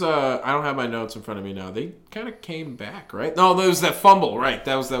 I don't have my notes in front of me now. They kind of came back, right? No, there was that fumble, right?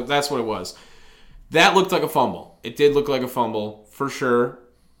 That's what it was. That looked like a fumble. It did look like a fumble, for sure.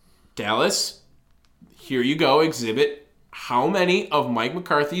 Dallas, here you go, exhibit how many of Mike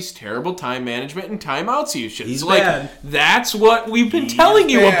McCarthy's terrible time management and timeouts usage. He's bad. That's what we've been telling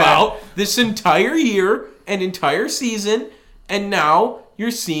you about this entire year and entire season, and now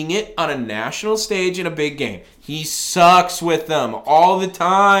you're seeing it on a national stage in a big game. He sucks with them all the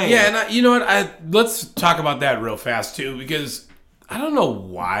time. Yeah, and you know what? Let's talk about that real fast, too, because I don't know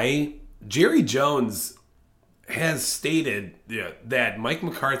why Jerry Jones has stated that Mike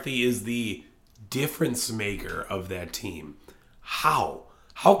McCarthy is the difference maker of that team. How?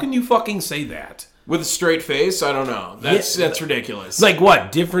 How can you fucking say that? With a straight face? I don't know. That's ridiculous. Like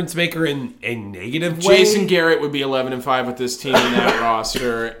what? Difference maker in a negative way? Jason Garrett would be 11-5 with this team and that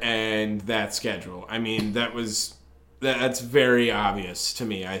roster and that schedule. I mean, that's very obvious to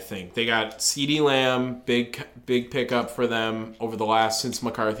me, I think. They got CeeDee Lamb, big pickup for them over the last, since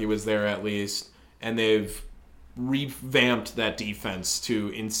McCarthy was there at least, and they've revamped that defense to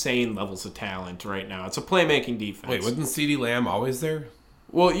insane levels of talent right now. It's a playmaking defense. Wait, wasn't CeeDee Lamb always there?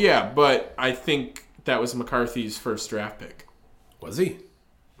 Well, yeah, but I think that was McCarthy's first draft pick. Was he?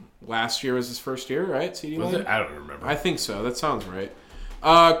 Last year was his first year, right? CeeDee Was Lamb? it? I don't remember. I think so. That sounds right.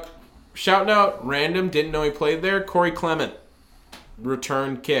 Shouting out random, didn't know he played there. Corey Clement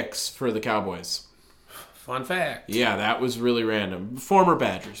returned kicks for the Cowboys. Fun fact. Yeah, that was really random. Former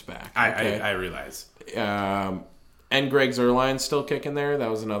Badgers back. Okay? I realize. And Greg Zuerlein's still kicking there. That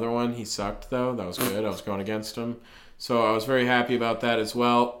was another one. He sucked, though. That was good. I was going against him. So I was very happy about that as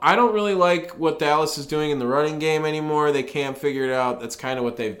well. I don't really like what Dallas is doing in the running game anymore. They can't figure it out. That's kind of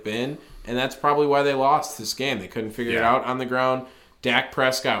what they've been. And that's probably why they lost this game. They couldn't figure it out on the ground. Dak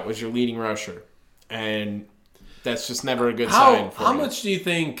Prescott was your leading rusher. And that's just never a good sign for How you. much do you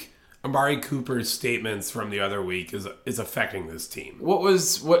think Amari Cooper's statements from the other week is affecting this team?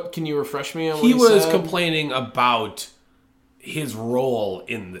 What can you refresh me on what He was said? complaining about his role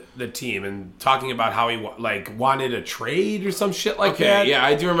in the team and talking about how he wanted a trade or some shit like that. Yeah,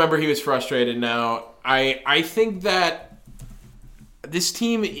 I do remember he was frustrated now. I think that this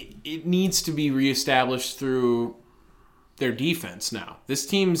team, it needs to be reestablished through their defense now. This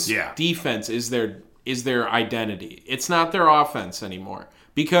team's defense is their identity. It's not their offense anymore.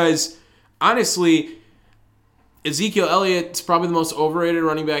 Because, honestly, Ezekiel Elliott's probably the most overrated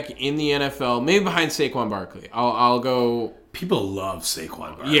running back in the NFL, maybe behind Saquon Barkley. I'll go... People love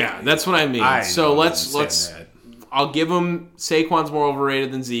Saquon Barkley. Yeah, that's what I mean. I'll give him Saquon's more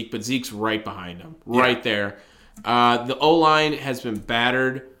overrated than Zeke, but Zeke's right behind him, right there. The O-line has been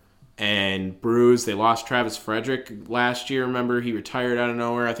battered and bruised. They lost Travis Frederick last year. Remember, he retired out of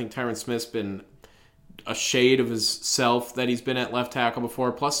nowhere. I think Tyron Smith's been a shade of his self that he's been at left tackle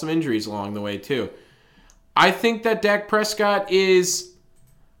before, plus some injuries along the way too. I think that Dak Prescott is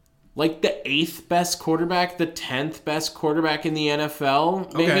like the 8th best quarterback, the 10th best quarterback in the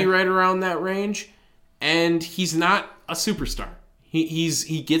NFL, maybe right around that range. And he's not a superstar.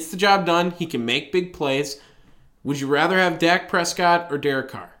 He gets the job done. He can make big plays. Would you rather have Dak Prescott or Derek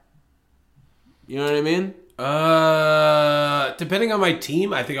Carr? You know what I mean? Depending on my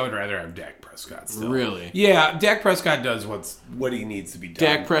team, I think I would rather have Dak Prescott still. Really? Yeah, Dak Prescott does what he needs to be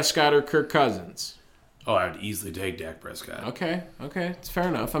done. Dak Prescott or Kirk Cousins? Oh, I would easily take Dak Prescott. Okay. It's fair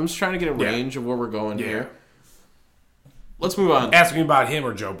enough. I'm just trying to get a range of where we're going here. Let's move on. Asking about him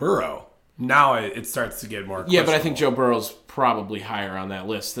or Joe Burrow. Now it starts to get more Yeah, but I think Joe Burrow's probably higher on that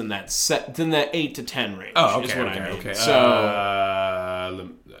list than that 8 to 10 range. Oh, okay, is what okay, I mean. okay. So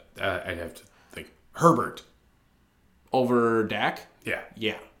I'd have to think. Herbert. Over Dak?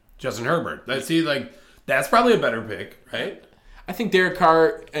 Yeah. Justin Herbert. That's probably a better pick, right? I think Derek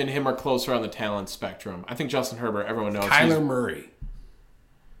Carr and him are closer on the talent spectrum. I think Justin Herbert, everyone knows. Kyler Murray.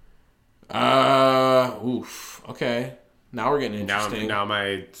 Okay. Now we're getting interesting. Now am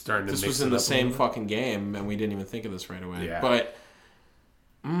I starting to This mix was in it the up same fucking game, and we didn't even think of this right away. Yeah. But,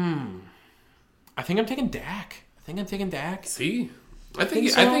 I think I'm taking Dak. See? I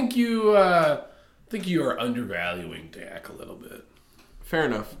think you are undervaluing Dak a little bit. Fair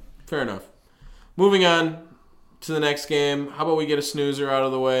enough. Moving on to the next game. How about we get a snoozer out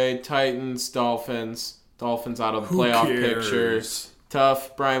of the way? Titans, Dolphins. Dolphins out of the playoff picture.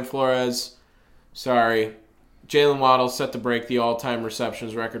 Tough. Brian Flores. Sorry. Jalen Waddle set to break the all-time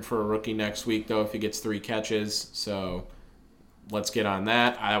receptions record for a rookie next week, though, if he gets 3 catches. So let's get on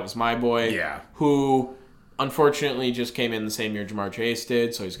that. That was my boy. Yeah. Who, unfortunately, just came in the same year Jamar Chase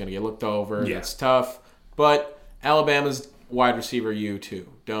did, so he's going to get looked over. Yeah. That's tough. But Alabama's wide receiver U2.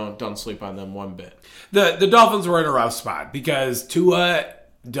 Don't sleep on them one bit. The Dolphins were in a rough spot because Tua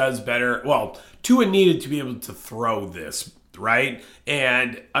does better. Well, Tua needed to be able to throw this, right?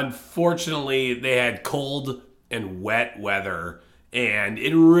 And unfortunately, they had cold and wet weather And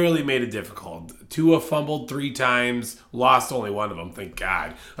it really made it difficult. Tua fumbled 3 times, lost only one of them, thank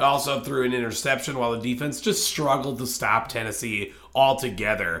God. Also threw an interception while the defense just struggled to stop Tennessee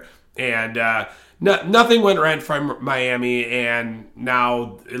altogether. And nothing went right from Miami, and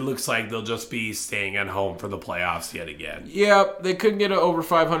now it looks like they'll just be staying at home for the playoffs yet again. Yep, they could get an over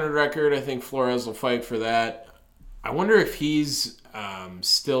 500 record. I think Flores will fight for that. I wonder if he's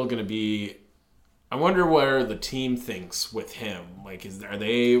still going to be... I wonder where the team thinks with him. Like, are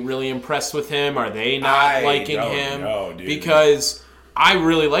they really impressed with him? Are they not liking him? Know, dude. Because I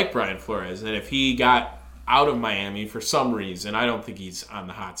really like Brian Flores, and if he got out of Miami for some reason, I don't think he's on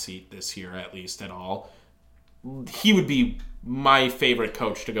the hot seat this year, at least at all. He would be my favorite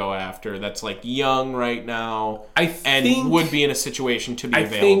coach to go after. That's like young right now, and would be in a situation to be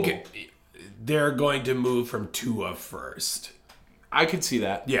available. I think they're going to move from Tua first. I could see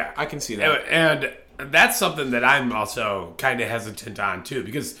that. Yeah. I can see that. And that's something that I'm also kind of hesitant on, too,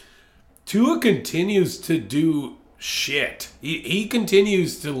 because Tua continues to do shit. He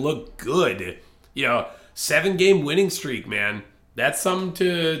continues to look good. 7-game winning streak, man. That's something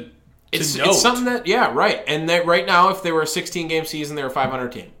to note. It's something that, yeah, right. And that right now, if they were a 16-game season, they were a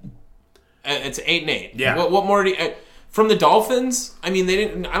 500 team. It's 8-8. Yeah. What more do you... From the Dolphins, I mean,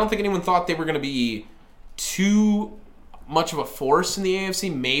 I don't think anyone thought they were going to be too much of a force in the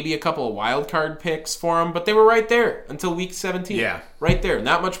AFC. Maybe a couple of wild card picks for them, but they were right there until week 17. Yeah. Right there.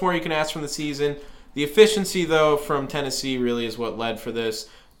 Not much more you can ask from the season. The efficiency, though, from Tennessee really is what led for this.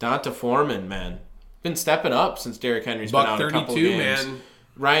 Donta Foreman, man. Been stepping up since Derrick Henry's been out a couple of games. Man.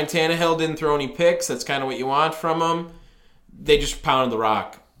 Ryan Tannehill didn't throw any picks. That's kind of what you want from him. They just pounded the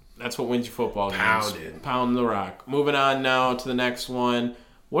rock. That's what wins you football games. Pound the rock. Moving on now to the next one.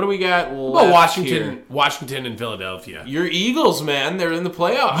 What do we got left here? Washington and Philadelphia. Your Eagles, man. They're in the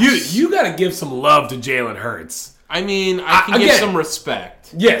playoffs. You got to give some love to Jalen Hurts. I mean, I can give some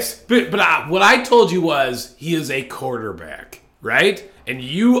respect. Yes, but what I told you was he is a quarterback, right? And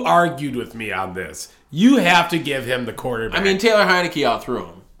you argued with me on this. You have to give him the quarterback. I mean, Taylor Heineke outthrew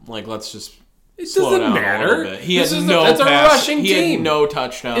him. Like, let's just slow down a little bit. He had no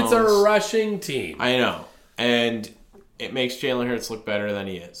touchdowns. It's a rushing team. I know. And it makes Jalen Hurts look better than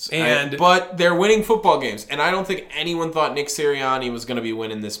he is. But they're winning football games. And I don't think anyone thought Nick Sirianni was going to be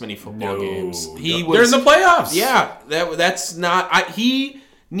winning this many football games. They're in the playoffs. Yeah. That's not... he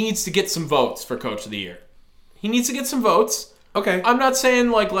needs to get some votes for Coach of the Year. He needs to get some votes. Okay. I'm not saying,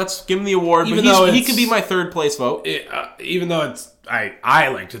 like, let's give him the award, but he could be my third place vote. Even though it's... I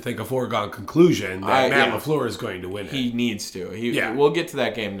like to think a foregone conclusion that Matt LaFleur is going to win it. He needs to. We'll get to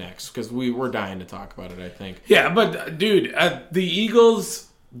that game next because we're dying to talk about it, I think. Yeah, but, dude, the Eagles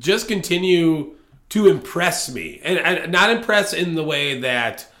just continue to impress me. And not impress in the way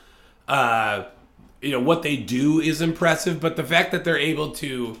that, what they do is impressive, but the fact that they're able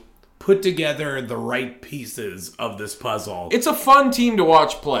to put together the right pieces of this puzzle. It's a fun team to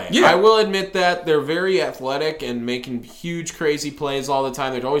watch play. Yeah. I will admit that they're very athletic and making huge, crazy plays all the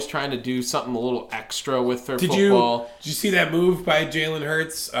time. They're always trying to do something a little extra with their football. Did you see that move by Jalen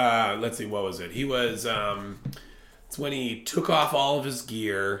Hurts? Let's see, what was it? He was, it's when he took off all of his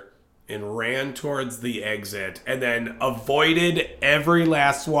gear and ran towards the exit and then avoided every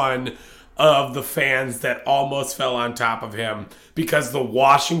last one of the fans that almost fell on top of him because the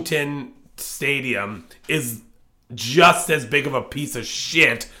Washington Stadium is just as big of a piece of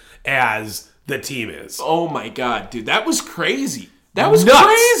shit as the team is. Oh my God, dude. That was crazy. That was nuts.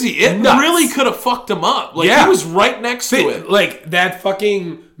 crazy. It really could have fucked him up. Like, he was right next to it. Like, that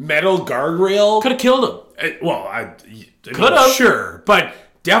fucking metal guardrail. Could have killed him. Could have. Sure, but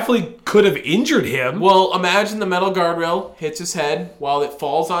definitely could have injured him. Well, imagine the metal guardrail hits his head while it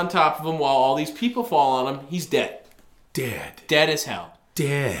falls on top of him while all these people fall on him. He's dead. Dead as hell.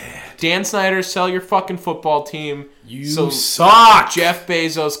 Dead. Dan Snyder, sell your fucking football team. You suck. Jeff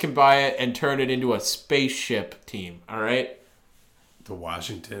Bezos can buy it and turn it into a spaceship team. All right? The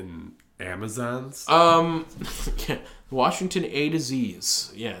Washington Amazons? Washington A to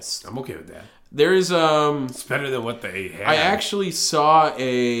Z's. Yes. I'm okay with that. There's It's better than what they had. I actually saw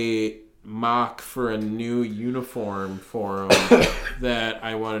a mock for a new uniform for them that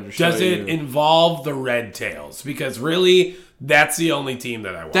I wanted to show you. Does it involve the Red Tails? Because really, that's the only team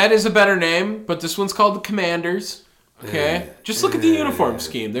that I want. That is a better name, but this one's called the Commanders. Okay? Just look at the uniform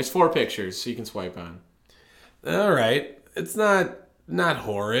scheme. There's 4 pictures, so you can swipe on. All right. It's not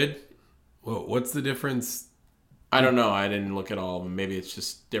horrid. Well, what's the difference? I don't know. I didn't look at all of them. Maybe it's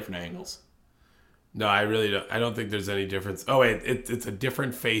just different angles. No, I really don't. I don't think there's any difference. Oh, wait. It's a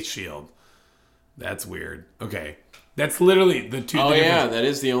different face shield. That's weird. Okay. That's literally the two. Oh, yeah, that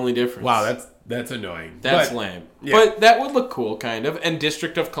is the only difference. Wow, that's annoying. That's lame. Yeah. But that would look cool, kind of. And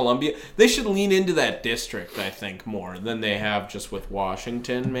District of Columbia. They should lean into that district, I think, more than they have just with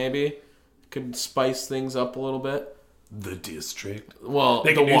Washington, maybe. Could spice things up a little bit. The district? Well,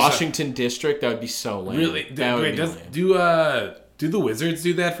 the Washington district, that would be so lame. Really? That would be lame. Do the Wizards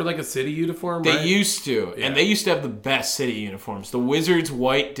do that for like a city uniform? They used to. Yeah. And they used to have the best city uniforms. The Wizards'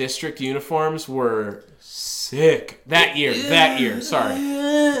 white district uniforms were sick. That year. Sorry.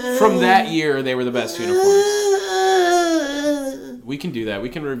 From that year, they were the best uniforms. We can do that. We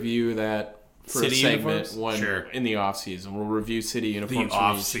can review that for city a segment sure. In the off-season. We'll review city uniforms. The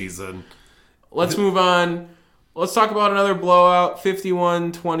off-season. Let's move on. Let's talk about another blowout.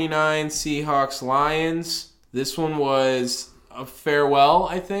 51-29 Seahawks-Lions. This one was a farewell,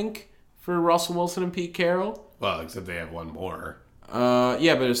 I think, for Russell Wilson and Pete Carroll. Well, except they have one more.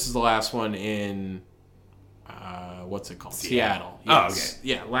 Yeah, but this is the last one in, what's it called? Seattle. Yes. Oh, okay.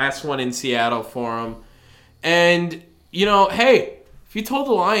 Yeah, last one in Seattle for them. And, hey, if you told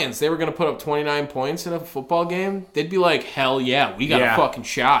the Lions they were going to put up 29 points in a football game, they'd be like, hell yeah, we got a fucking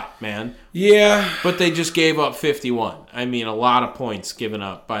shot, man. Yeah. But they just gave up 51. I mean, a lot of points given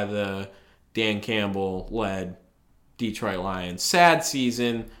up by the Dan Campbell-led Detroit Lions. Sad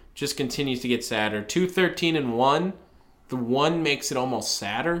season. Just continues to get sadder. 2-13-1. The one makes it almost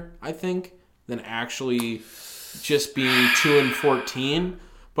sadder, I think, than actually just being 2-14.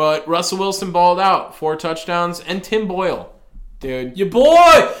 But Russell Wilson balled out. 4 touchdowns. And Tim Boyle. Dude. Your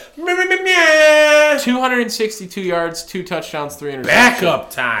boy! 262 yards, 2 touchdowns, 3 interceptions.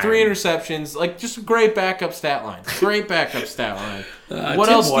 Backup time. 3 interceptions. Like, just a great backup stat line. Great backup stat line. What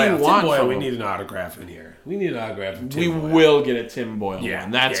Tim else Boyle, do you want Tim Boyle, from we him? need an autograph in here. We need an autograph from Tim We Boyle. will get a Tim Boyle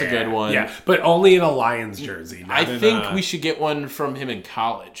one. That's a good one. Yeah, but only in a Lions jersey. I think we should get one from him in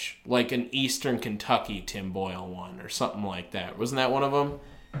college. Like an Eastern Kentucky Tim Boyle one or something like that. Wasn't that one of them?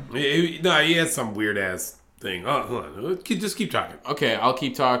 No, he has some weird-ass thing. Oh, hold on. Just keep talking. Okay, I'll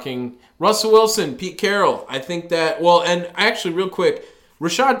keep talking. Russell Wilson, Pete Carroll. I think that... Well, and actually, real quick,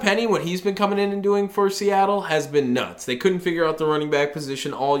 Rashad Penny, what he's been coming in and doing for Seattle has been nuts. They couldn't figure out the running back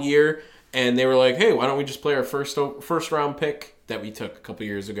position all year, and they were like, hey, why don't we just play our first-round pick that we took a couple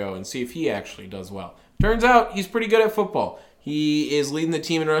years ago and see if he actually does well. Turns out he's pretty good at football. He is leading the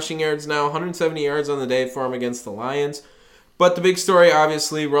team in rushing yards now, 170 yards on the day for him against the Lions. But the big story,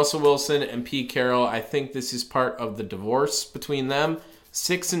 obviously, Russell Wilson and Pete Carroll. I think this is part of the divorce between them.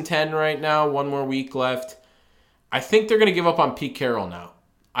 6-10 right now, 1 more week left. I think they're going to give up on Pete Carroll now.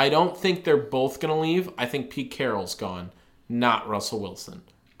 I don't think they're both going to leave. I think Pete Carroll's gone, not Russell Wilson.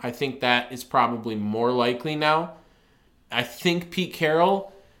 I think that is probably more likely now. I think Pete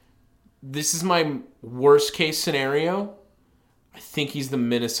Carroll, this is my worst case scenario. I think he's the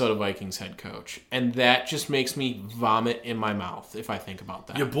Minnesota Vikings head coach. And that just makes me vomit in my mouth if I think about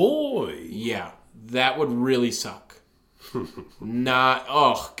that. Your boy. Yeah, that would really suck.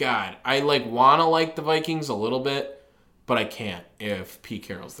 Oh, God. I want to like the Vikings a little bit, but I can't if Pete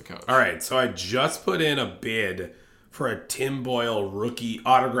Carroll's the coach. All right, so I just put in a bid for a Tim Boyle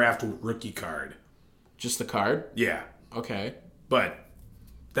autographed rookie card. Just the card? Yeah. Okay. But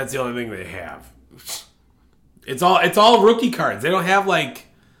that's the only thing they have. It's all rookie cards. They don't have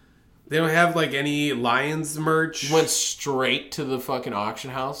any Lions merch. You went straight to the fucking auction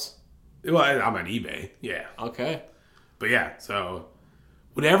house? Well, I'm on eBay. Yeah. Okay. But yeah, so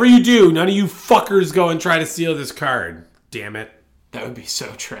whatever you do, none of you fuckers go and try to steal this card. Damn it. That would be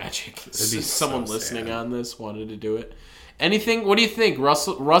so tragic. That'd be Someone so listening sad. on this wanted to do it. Anything? What do you think? Russ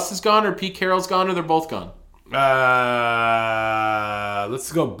is gone or Pete Carroll's gone or they're both gone?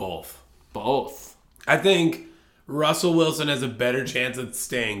 Let's go both. Both. I think Russell Wilson has a better chance at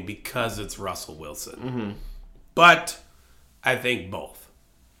staying because it's Russell Wilson. Mm-hmm. But I think both.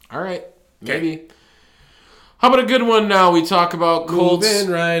 All right. Maybe. How about a good one now? We talk about Colts.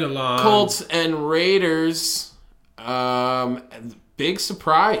 Moving right along. Colts and Raiders. Big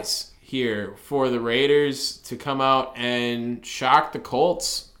surprise here for the Raiders to come out and shock the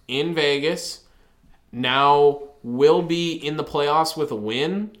Colts in Vegas. Now will be in the playoffs with a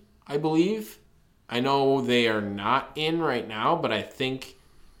win, I believe. I know they are not in right now, but I think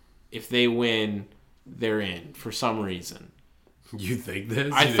if they win, they're in for some reason. You think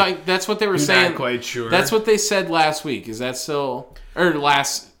this? I think that's what they were You're saying. not quite sure. That's what they said last week. Is that still... Or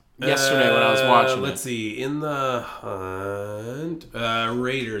yesterday when I was watching Let's see. In the hunt,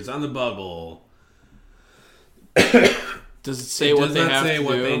 Raiders on the bubble. Does it say what does they not have say to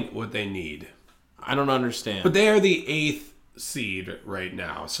what do? what they need. I don't understand. But they are the 8th seed right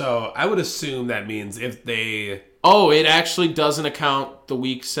now. So I would assume that means if they Oh, it actually doesn't account the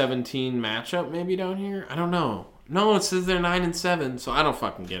Week 17 matchup maybe down here? I don't know. No, it says they're 9-7, so I don't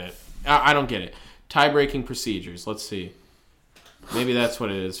fucking get it. I don't get it. Tie-breaking procedures. Let's see. Maybe that's what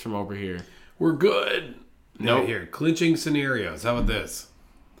it is from over here. We're good. Nope. Right here, clinching scenarios. How about this?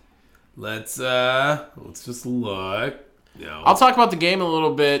 Let's just look. No. I'll talk about the game a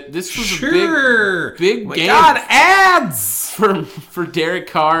little bit. This was Sure. a big My game. God, ads! For Derek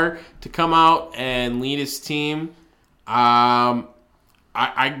Carr to come out and lead his team. I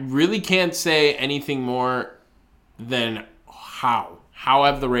really can't say anything more than how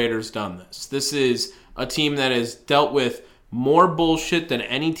have the Raiders done this. This is a team that has dealt with more bullshit than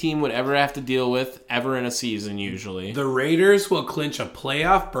any team would ever have to deal with ever in a season usually. The Raiders will clinch a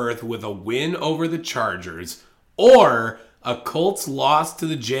playoff berth with a win over the Chargers or a Colts loss to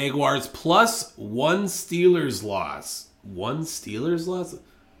the Jaguars plus one Steelers loss. One Steelers loss?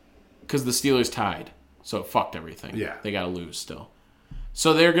 Because the Steelers tied. So it fucked everything. Yeah. They got to lose still.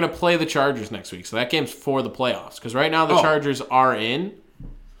 So they're going to play the Chargers next week. So that game's for the playoffs. Because right now the Chargers are in.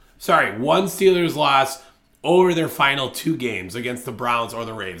 Sorry, one Steelers loss over their final two games against the Browns or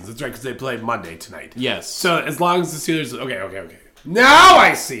the Ravens. That's right, because they played Monday tonight. Yes. So as long as the Steelers... Okay. Now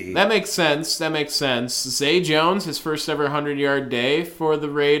I see. That makes sense. Zay Jones, his first ever 100-yard day for the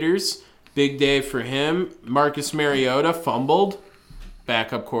Raiders. Big day for him. Marcus Mariota fumbled.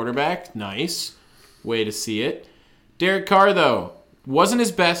 Backup quarterback. Nice. Way to see it. Derek Carr, though, wasn't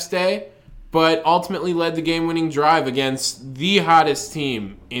his best day, but ultimately led the game-winning drive against the hottest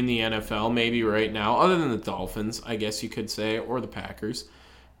team in the NFL, maybe right now, other than the Dolphins, I guess you could say, or the Packers.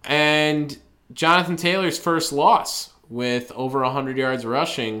 And Jonathan Taylor's first loss with over 100 yards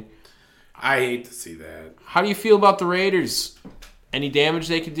rushing. I hate to see that. How do you feel about the Raiders? Any damage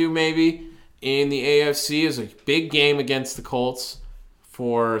they could do maybe in the AFC is a big game against the Colts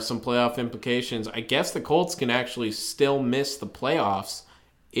for some playoff implications. I guess the Colts can actually still miss the playoffs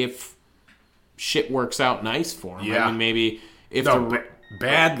if shit works out nice for them. Yeah. I mean, maybe if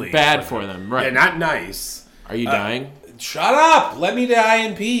badly. bad for them. Right. Yeah, not nice. Are you dying? Shut up. Let me die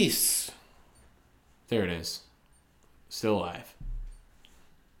in peace. There it is. Still alive.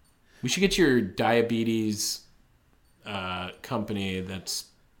 We should get your diabetes company that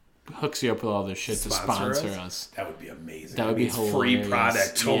hooks you up with all this shit to sponsor us. That would be amazing. That would be hilarious. Free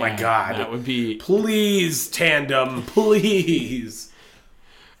product. Oh my Yeah, God. that would be. Please, Tandem. Please.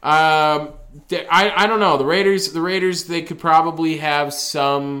 I don't know. The Raiders, they could probably have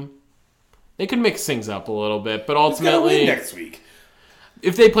some. They could mix things up a little bit, but ultimately, win next week.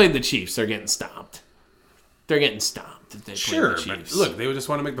 If they played the Chiefs, they're getting stomped. They're getting stomped if they play Sure, the Chiefs. but look, they would just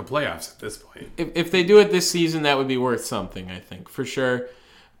want to make the playoffs at this point. If they do it this season, that would be worth something, I think, for sure.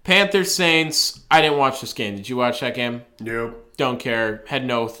 Panthers, Saints, I didn't watch this game. Did you watch that game? Nope. Don't care. Had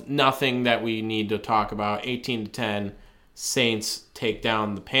nothing that we need to talk about. 18-10, Saints take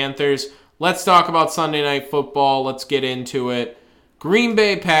down the Panthers. Let's talk about Sunday Night Football. Let's get into it. Green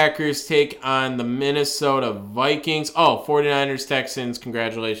Bay Packers take on the Minnesota Vikings. Oh, 49ers, Texans.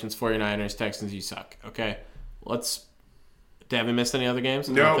 Congratulations, 49ers, Texans. You suck. Okay. Have we missed any other games?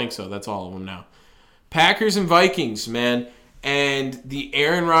 I don't think so. That's all of them now. Packers and Vikings, man. And the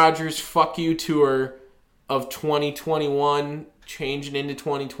Aaron Rodgers fuck you tour of 2021 changing into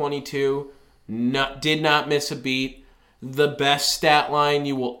 2022 did not miss a beat. The best stat line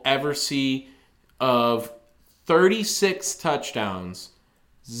you will ever see of 36 touchdowns,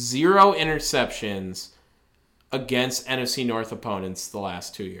 0 interceptions against NFC North opponents the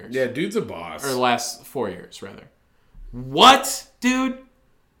last 2 years. Yeah, dude's a boss. Or the last 4 years, rather. What, dude?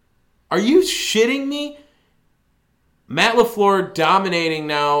 Are you shitting me? Matt LaFleur dominating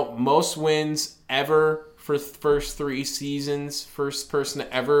now, most wins ever for the first 3 seasons. First person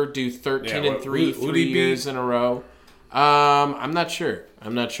to ever do 13-3 3 years in a row. I'm not sure.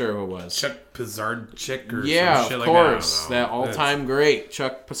 I'm not sure who it was. Chuck Pisarcik or yeah, some shit of like course. that. That all-time great,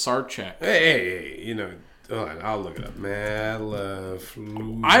 Chuck Pisarcik. Hey, hold on, I'll look it up. Matt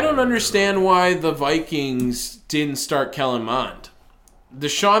LaFleur. I don't understand why the Vikings didn't start Kellen Mond. The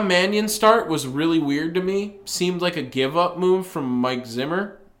Sean Mannion start was really weird to me. Seemed like a give-up move from Mike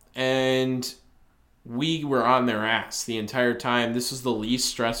Zimmer. And we were on their ass the entire time. This was the least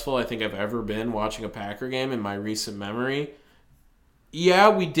stressful I think I've ever been watching a Packer game in my recent memory. Yeah,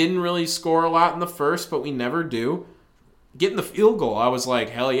 we didn't really score a lot in the first, but we never do. Getting the field goal, I was like,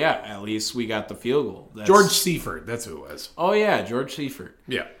 hell yeah, at least we got the field goal. George Seifert, that's who it was. Oh yeah, George Seifert.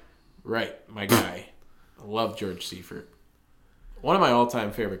 Yeah. Right, my guy. I love George Seifert. One of my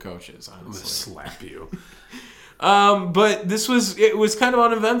all-time favorite coaches, honestly. I'm gonna slap you. But it was kind of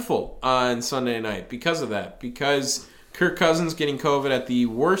uneventful on Sunday night because of that. Because Kirk Cousins getting COVID at the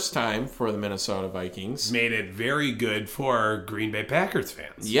worst time for the Minnesota Vikings. Made it very good for Green Bay Packers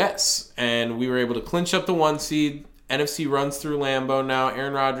fans. Yes, and we were able to clinch up the 1 seed. NFC runs through Lambeau now.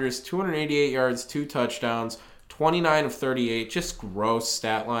 Aaron Rodgers, 288 yards, 2 touchdowns, 29 of 38. Just gross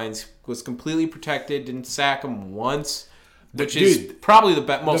stat lines. Was completely protected. Didn't sack him once, which is probably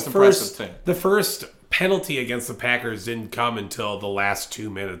the most impressive thing. The first penalty against the Packers didn't come until the last 2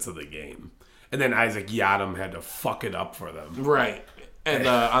 minutes of the game. And then Isaac Yiadom had to fuck it up for them. Right. And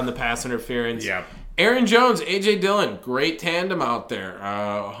on the pass interference. Yeah. Aaron Jones, A.J. Dillon, great tandem out there.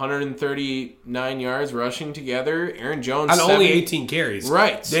 139 yards rushing together. Aaron Jones. On only 18 carries.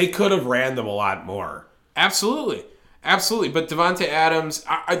 Right. They could have ran them a lot more. Absolutely. Absolutely. But Devontae Adams,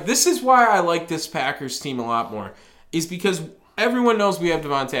 this is why I like this Packers team a lot more, is because everyone knows we have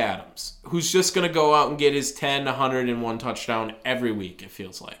Devontae Adams, who's just going to go out and get his 10, 101 touchdown every week, it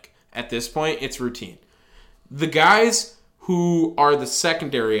feels like. At this point, it's routine. The guys who are the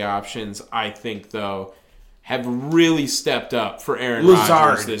secondary options, I think, though, have really stepped up for Aaron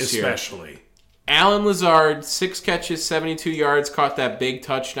Rodgers this year. Especially. Allen Lazard, 6 catches, 72 yards, caught that big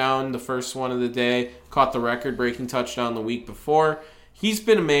touchdown, the first one of the day, caught the record-breaking touchdown the week before. He's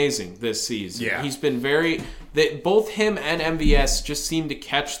been amazing this season. Yeah. He's been both him and MVS just seem to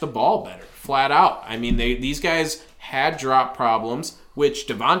catch the ball better, flat out. I mean, these guys had drop problems, which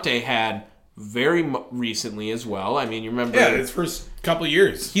Devontae had very recently as well. I mean, you remember... Yeah, his first couple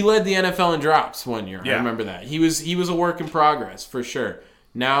years. He led the NFL in drops one year. Yeah. I remember that. He was a work in progress, for sure.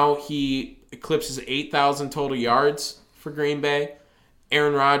 Now he eclipses 8,000 total yards for Green Bay.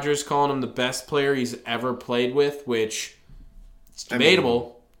 Aaron Rodgers calling him the best player he's ever played with, which it's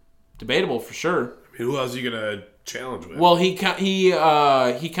debatable. Debatable for sure. I mean, who else are you going to challenge with? Well, he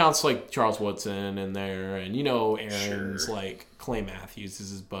counts like Charles Woodson in there, and Aaron's like Clay Matthews is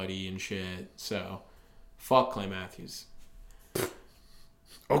his buddy and shit. So, fuck Clay Matthews.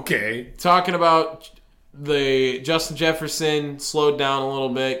 Okay. Talking about the Justin Jefferson slowed down a little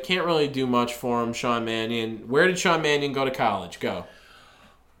bit. Can't really do much for him. Sean Mannion. Where did Sean Mannion go to college? Go.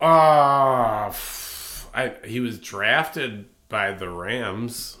 He was drafted by the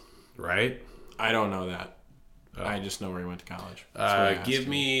Rams, right? I don't know that. I just know where he went to college. Give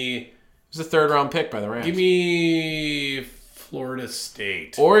me... He was a third-round pick by the Rams. Give me Florida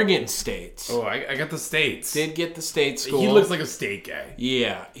State. Oregon State. Oh, I got the states. Did get the state school. He looks like a state guy.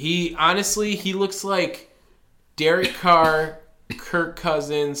 Yeah. He looks like Derek Carr, Kirk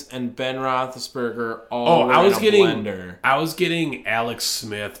Cousins, and Ben Roethlisberger all in a blender. I was getting Alex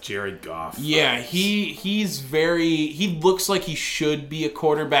Smith, Jared Goff. Yeah, he looks like he should be a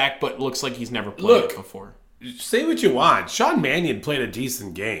quarterback, but looks like he's never played it before. Say what you want. Sean Mannion played a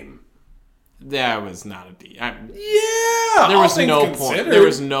decent game. That was not a Yeah, there was no point. considered. There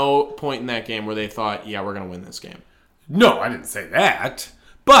was no point in that game where they thought, "Yeah, we're going to win this game." No, I didn't say that.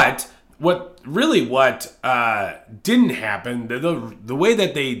 But what didn't happen, the way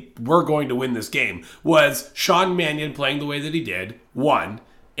that they were going to win this game was Sean Mannion playing the way that he did, 1,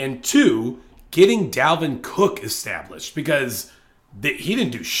 and 2, getting Dalvin Cook established, because he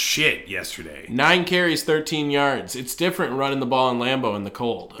didn't do shit yesterday. 9 carries, 13 yards. It's different running the ball in Lambeau in the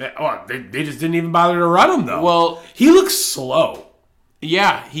cold. They just didn't even bother to run him, though. Well, he looks slow.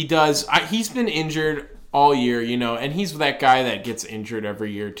 Yeah, he does. He's been injured all year, and he's that guy that gets injured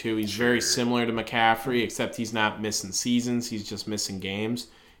every year, too. He's very similar to McCaffrey, except he's not missing seasons. He's just missing games.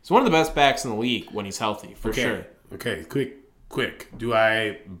 He's one of the best backs in the league when he's healthy, for sure. Okay, quick. Do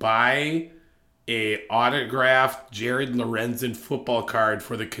I buy a autographed Jared Lorenzen football card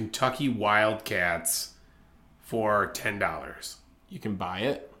for the Kentucky Wildcats for $10? You can buy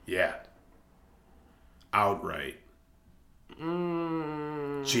it? Yeah. Outright.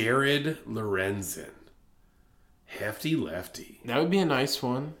 Jared Lorenzen. Hefty lefty. That would be a nice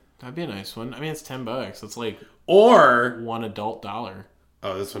one. That'd be a nice one. I mean, it's $10. It's like or one adult $1.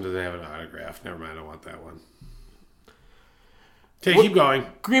 Oh, this one doesn't have an autograph. Never mind, I want that one. Okay, keep going.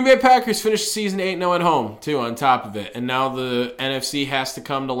 Green Bay Packers finished the season 8-0 at home, too, on top of it. And now the NFC has to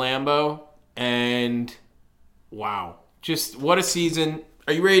come to Lambeau. And, wow. Just, what a season.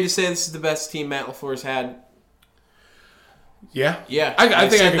 Are you ready to say this is the best team Matt LaFleur's had? Yeah. Yeah. I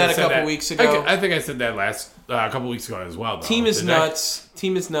think said I that a couple weeks ago. I think I said that a couple weeks ago as well, though. Team is nuts.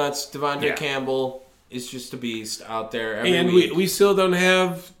 Devondre Campbell is just a beast out there every week. We still don't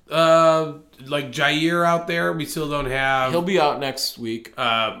have... Jair out there. We still don't have... He'll be out next week.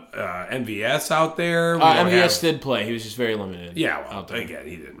 MVS out there. MVS did play. He was just very limited. Yeah, well, again,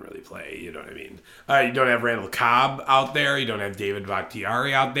 he didn't really play. You know what I mean? You don't have Randall Cobb out there. You don't have David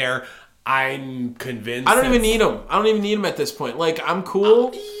Bakhtiari out there. I'm convinced... I don't even need him. I don't even need him at this point. I'm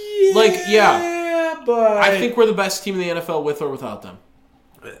cool. Yeah, but I think we're the best team in the NFL with or without them.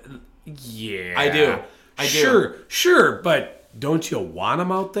 Yeah, I do. Sure, but don't you want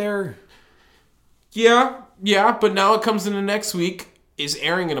them out there? Yeah, but now it comes into next week. Is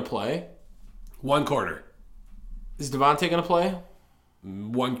Aaron going to play? 1 quarter. Is Devontae going to play?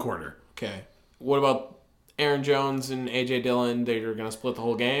 1 quarter. Okay. What about Aaron Jones and A.J. Dillon? They're going to split the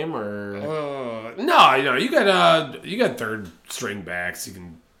whole game, or No, you got third string backs you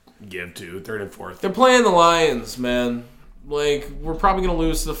can give to, third and fourth. they're playing the Lions, man. Like, we're probably going to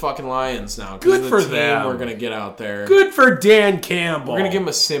lose to the fucking Lions now. Good for the team them. We're going to get out there. Good for Dan Campbell. We're going to give him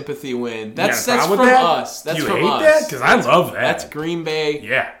a sympathy win. That's You got a from problem with that? us. That's you from hate us. that? Because I love that. That's Green Bay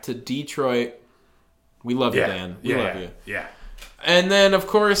Yeah. to Detroit. We love you, Dan. We love you. Yeah. And then, of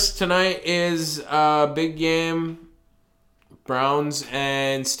course, tonight is a big game. Browns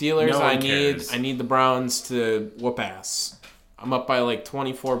and Steelers. No one cares. I need the Browns to whoop ass. I'm up by like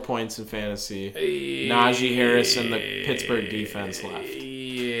 24 points in fantasy. Najee Harris and the Pittsburgh defense left.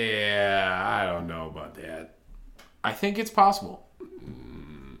 Yeah, I don't know about that. I think it's possible.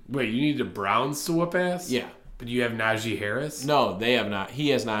 Wait, you need the Browns to whoop ass? Yeah. But you have Najee Harris? No, they have not. He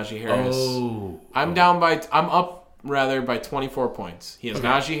has Najee Harris. Oh. I'm up by 24 points. He has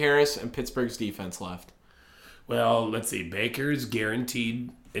Najee Harris and Pittsburgh's defense left. Well, let's see. Baker's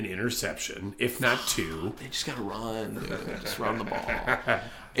guaranteed an interception, if not 2. They just gotta run, dude. Just run the ball.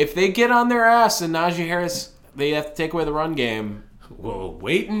 If they get on their ass and Najee Harris, they have to take away the run game. We'll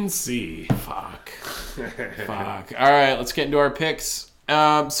wait and see. Fuck. All right, let's get into our picks.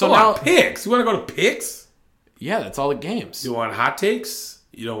 Now picks. You want to go to picks? Yeah, that's all the games. You want hot takes?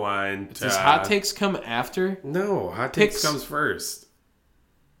 You don't want... Does hot takes come after? No, hot Picks takes comes first.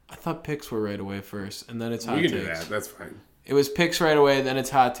 I thought picks were right away first, and then it's hot We takes. can do that. That's fine. It was picks right away, then it's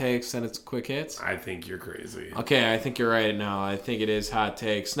hot takes, then it's quick hits. I think you're crazy. Okay, I think you're right now. I think it is hot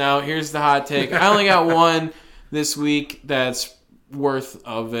takes. Now, here's the hot take. I only got one this week that's worth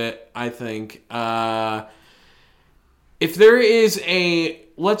of it, I think. If there is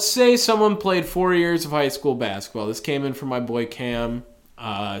let's say someone played 4 years of high school basketball. This came in from my boy Cam.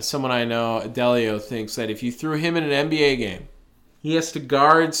 Someone I know, Delio, thinks that if you threw him in an NBA game, he has to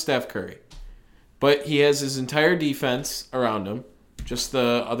guard Steph Curry. But he has his entire defense around him, just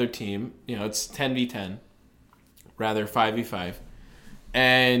the other team. It's 10v10, rather 5v5.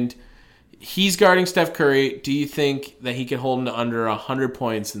 And he's guarding Steph Curry. Do you think that he can hold him to under 100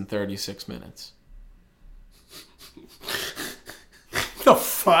 points in 36 minutes? The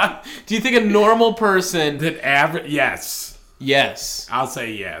fuck? Do you think a normal person... Yes. Yes. I'll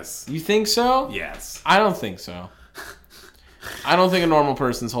say yes. You think so? Yes. I don't think so. I don't think a normal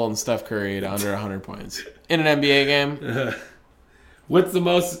person's holding Steph Curry to under 100 points. In an NBA game? What's the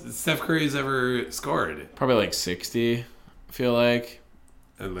most Steph Curry's ever scored? Probably like 60, I feel like.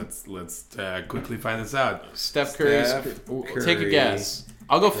 And let's quickly find this out. Steph Curry's... Take a guess.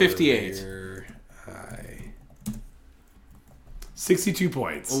 I'll go 58. 62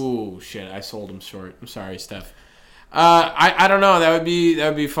 points. Ooh, shit. I sold him short. I'm sorry, Steph. I don't know. That would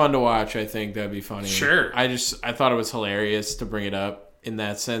be fun to watch. I think that'd be funny. Sure. I thought it was hilarious to bring it up in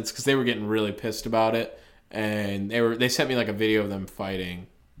that sense because they were getting really pissed about it, and they sent me like a video of them fighting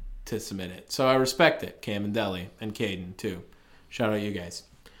to submit it. So I respect it. Cam and Deli and Caden too. Shout out you guys.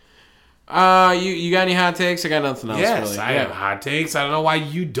 You got any hot takes? I got nothing else. Yes, really. I have hot takes. I don't know why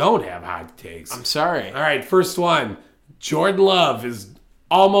you don't have hot takes. I'm sorry. All right, first one. Jordan Love is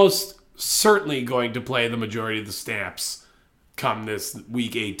almost certainly going to play the majority of the snaps come this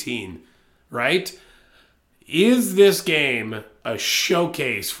week 18, right? Is this game a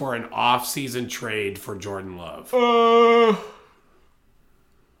showcase for an off-season trade for Jordan Love?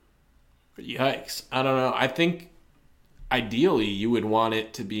 Yikes. I don't know. I think ideally you would want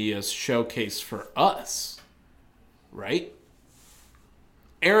it to be a showcase for us, right?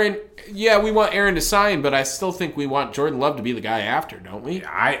 Aaron, yeah, we want Aaron to sign, but I still think we want Jordan Love to be the guy after, don't we?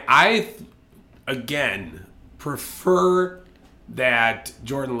 I again, prefer that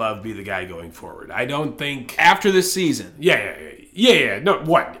Jordan Love be the guy going forward. I don't think... After this season. Yeah. No,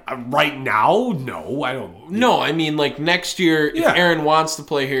 what? Right now? No, I don't... No, I mean, like, next year, if Yeah. Aaron wants to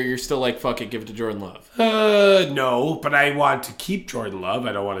play here, you're still like, fuck it, give it to Jordan Love. No, but I want to keep Jordan Love.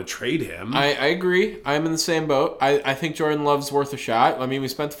 I don't want to trade him. I agree. I'm in the same boat. I think Jordan Love's worth a shot. I mean, we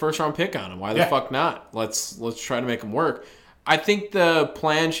spent the first-round pick on him. Why the fuck not? Let's try to make him work. I think the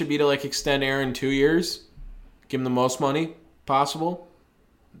plan should be to, like, extend Aaron 2 years, give him the most money possible.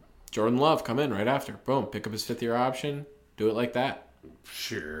 Jordan Love, come in right after. Boom, pick up his fifth-year option. Do it like that.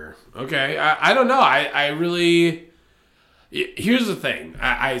 Sure. Okay. I don't know. I really... Here's the thing.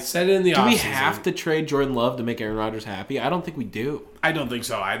 I said it in the offseason. Do we have to trade Jordan Love to make Aaron Rodgers happy? I don't think we do. I don't think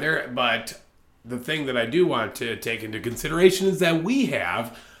so either, but the thing that I do want to take into consideration is that we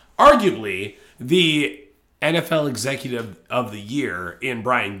have, arguably, the NFL Executive of the Year in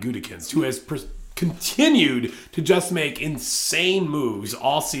Brian Gutekunst, who has continued to just make insane moves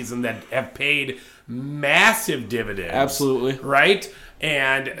all season that have paid massive dividends. Absolutely. Right?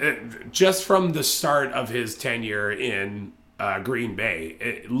 And just from the start of his tenure in Green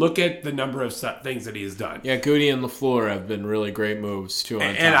Bay, look at the number of things that he has done. Yeah, Goody and LaFleur have been really great moves too.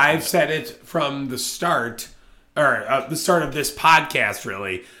 And I've said it from the start, or the start of this podcast,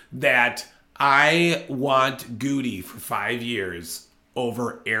 really, that I want Goody for 5 years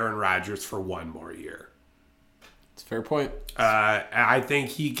over Aaron Rodgers for 1 more year. It's a fair point. I think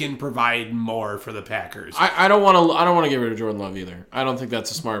he can provide more for the Packers. I don't want to get rid of Jordan Love either. I don't think that's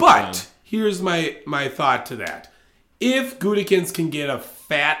a smart plan. But here's my thought to that. If Gutekunst can get a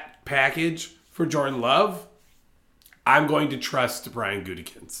fat package for Jordan Love, I'm going to trust Brian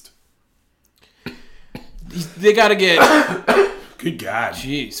Gutekunst. They got to get... Good God.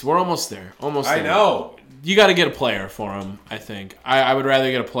 Jeez, we're almost there. Almost there. I know. You got to get a player for him, I think. I would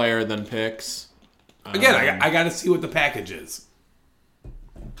rather get a player than picks. Again, I got to see what the package is.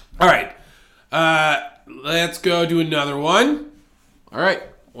 All right. Let's go do another one. All right.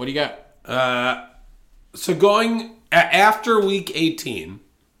 What do you got? So going after week 18,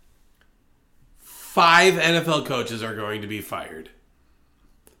 5 NFL coaches are going to be fired.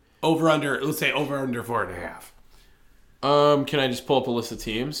 Let's say over under 4.5. Can I just pull up a list of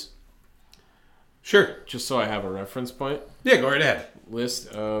teams? Sure. Just so I have a reference point. Yeah, go right ahead. List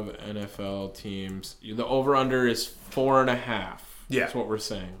of NFL teams. The over-under is 4.5. Yeah. That's what we're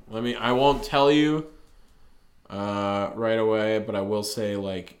saying. I won't tell you right away, but I will say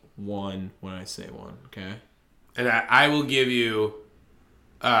 1 when I say 1, okay? And I will give you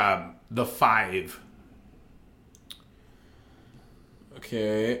the 5.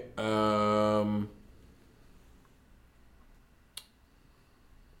 Okay.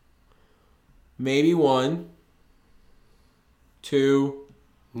 Maybe 1, 2.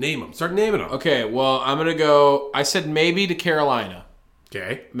 Name them. Start naming them. Okay, well, I'm going to go... I said maybe to Carolina.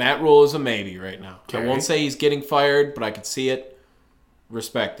 Okay. Matt Rule is a maybe right now. Okay. I won't say he's getting fired, but I can see it.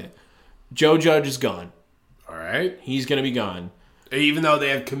 Respect it. Joe Judge is gone. All right. He's going to be gone. Even though they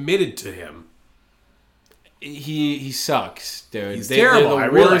have committed to him. He sucks, dude. He's terrible. They're I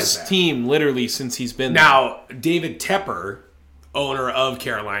the realize worst that. team, literally, since he's been there. Now, David Tepper, owner of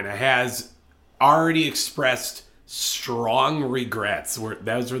Carolina, has already expressed strong regrets.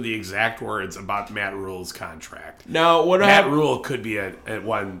 Those were the exact words about Matt Rule's contract. Now, Matt Rule could be a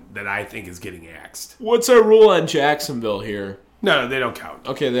one that I think is getting axed. What's our rule on Jacksonville here? No, they don't count.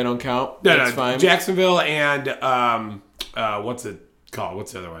 Okay, they don't count? No, That's fine. Jacksonville and, what's it called?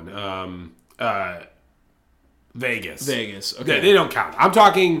 What's the other one? Vegas. Vegas, okay. They don't count. I'm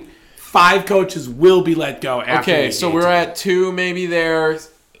talking 5 coaches will be let go after Okay, week so 18. we're at 2 maybe there.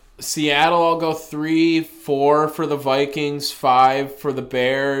 Seattle, I'll go 3, 4 for the Vikings, 5 for the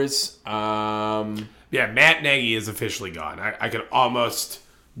Bears. Yeah, Matt Nagy is officially gone. I can almost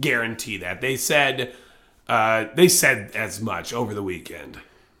guarantee that. They said as much over the weekend.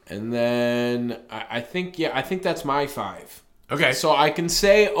 And then I think that's my 5. Okay. So I can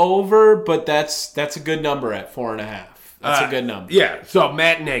say over, but that's a good number at 4.5. That's a good number. Yeah, so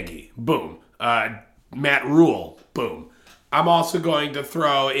Matt Nagy, boom. Matt Rule, boom. I'm also going to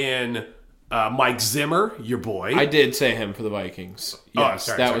throw in Mike Zimmer, your boy. I did say him for the Vikings. Yes,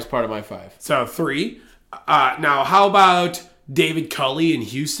 that was part of my 5. So 3. Now, how about David Culley in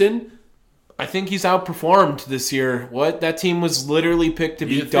Houston? I think he's outperformed this year. What? That team was literally picked to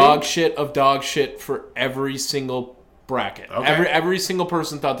be You think? dog shit of dog shit for every single bracket. Okay. Every single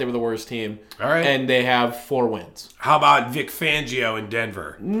person thought they were the worst team. All right. And they have 4 wins. How about Vic Fangio in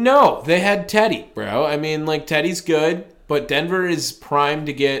Denver? No, they had Teddy, bro. I mean, Teddy's good, but Denver is primed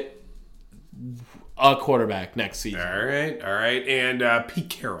to get a quarterback next season. All right. And Pete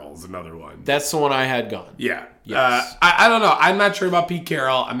Carroll's another one. That's the one I had gone. Yeah. Yes. I don't know. I'm not sure about Pete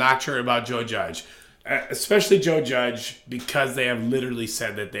Carroll. I'm not sure about Joe Judge. Especially Joe Judge, because they have literally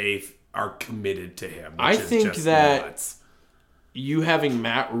said that they are committed to him. I is think just that nuts. You having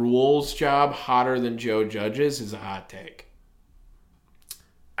Matt Rule's job hotter than Joe Judge's is a hot take.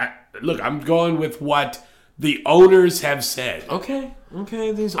 Look, I'm going with what the owners have said. Okay. I'm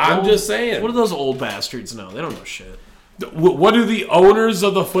just saying. What do those old bastards know? They don't know shit. What do the owners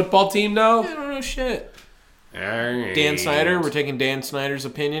of the football team know? They don't know shit. All right. Dan Snyder, we're taking Dan Snyder's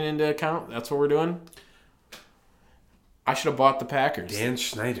opinion into account. That's what we're doing. I should have bought the Packers. Dan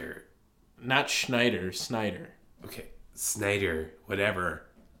Schneider. Not Schneider, Snyder. Okay, Snyder, whatever.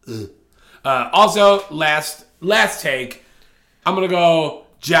 Also, last take, I'm gonna go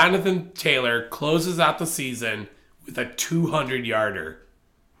Jonathan Taylor closes out the season with a 200-yarder.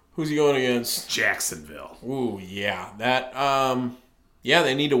 Who's he going against? Jacksonville. Ooh, yeah. That,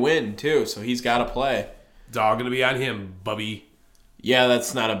 they need to win, too, so he's got to play. It's all going to be on him, Bubby. Yeah,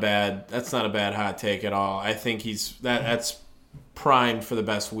 that's not a bad hot take at all. I think that's primed for the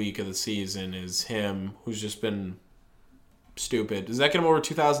best week of the season is him, who's just been stupid. Does that get him over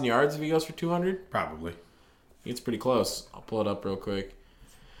 2,000 yards if he goes for 200? Probably. It's pretty close. I'll pull it up real quick.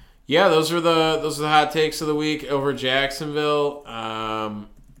 Yeah, those are the hot takes of the week over Jacksonville.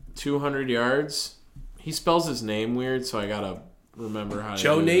 200 yards. He spells his name weird, so I gotta remember how to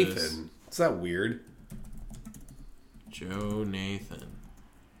Joe do Nathan. this. Is that weird? Joe Nathan.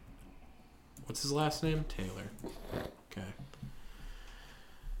 What's his last name? Taylor. Okay.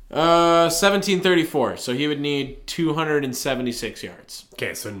 1734. So he would need 276 yards.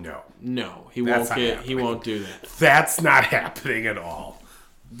 Okay, so no. No, he That's won't not He happening. won't do that. That's not happening at all.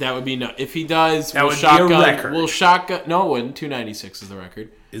 That would be no. If he does, That we'll would be shotgun. a record. We'll shotgun. No, it wouldn't. 296 is the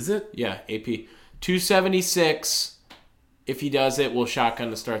record. Is it? Yeah, AP. 276. If he does it, we'll shotgun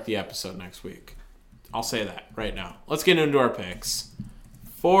to start the episode next week. I'll say that right now. Let's get into our picks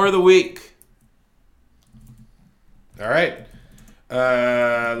for the week. All right.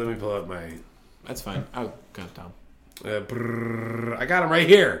 Let me pull up my... That's fine. I'll cut it down. I got them right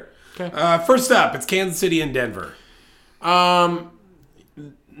here. Okay. First up, it's Kansas City and Denver. Now,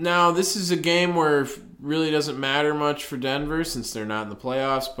 this is a game where it really doesn't matter much for Denver since they're not in the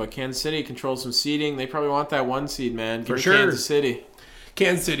playoffs, but Kansas City controls some seeding. They probably want that 1 seed, man. Give For me sure. Kansas City.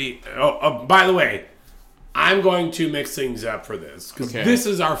 Kansas City. Oh, by the way, I'm going to mix things up for this because Okay. this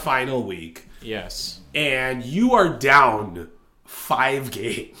is our final week, Yes. and you are down 5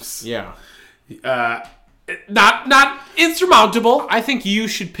 games. Yeah. Not insurmountable. I think you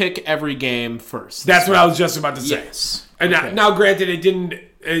should pick every game first. That's what I was just about to say. Yes. And Okay. now, granted,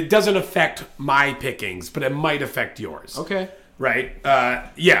 it doesn't affect my pickings, but it might affect yours. Okay. Right?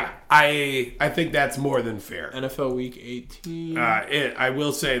 Yeah. I think that's more than fair. NFL Week 18. I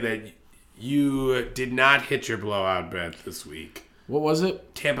will say that you did not hit your blowout bet this week. What was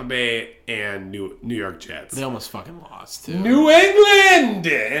it? Tampa Bay and New York Jets. They almost fucking lost, too. New England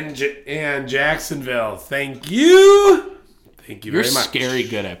and Jacksonville. Thank you. Thank you You're very much. scary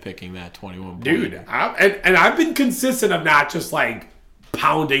good at picking that 21 point. Dude, I've been consistent of not just like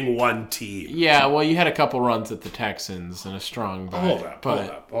pounding one team. Yeah, well, you had a couple runs at the Texans and a strong bye. Hold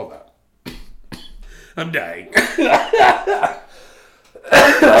up. I'm dying.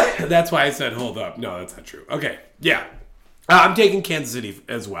 That's why I said hold up. No, that's not true. Okay, yeah. I'm taking Kansas City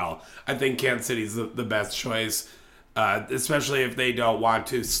as well. I think Kansas City's the best choice, especially if they don't want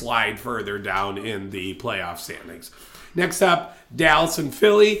to slide further down in the playoff standings. Next up, Dallas and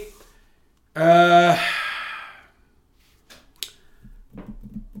Philly. I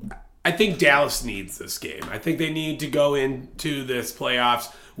think Dallas needs this game. I think they need to go into this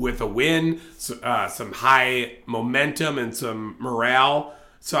playoffs with a win, some high momentum, and some morale.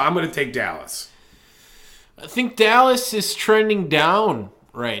 So I'm going to take Dallas. I think Dallas is trending down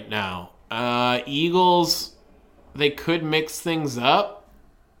right now. Eagles, they could mix things up.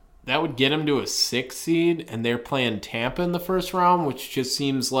 That would get them to a 6 seed, and they're playing Tampa in the first round, which just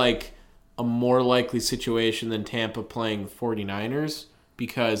seems like a more likely situation than Tampa playing the 49ers,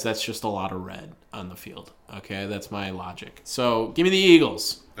 because that's just a lot of red on the field. Okay, that's my logic. So give me the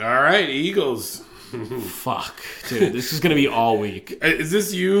Eagles. All right, Eagles. Fuck, dude, this is going to be all week. Is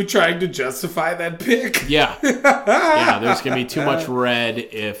this you trying to justify that pick? Yeah. Yeah, there's going to be too much red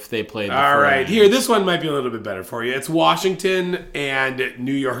if they play the All right, 49ers. here, this one might be a little bit better for you. It's Washington and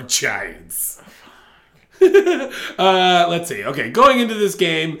New York Giants. Let's see. Okay, going into this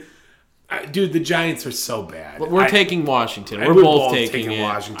game, dude, the Giants are so bad. We're taking Washington. and We're both taking it.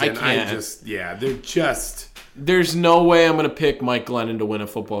 Washington. I can't. They're just... There's no way I'm going to pick Mike Glennon to win a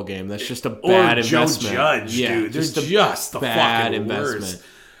football game. That's just a Or bad Joe investment. Judge, dude. They're just the bad fucking investment. worst.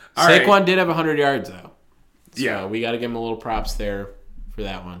 All right. Saquon did have 100 yards, though. So Yeah. we got to give him a little props there for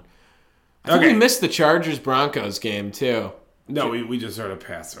that one. I think Okay. we missed the Chargers-Broncos game, too. No, we just sort of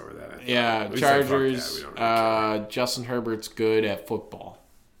passed over that. I thought. Yeah, We said, fuck that, Chargers. we don't really care. Justin Herbert's good at football.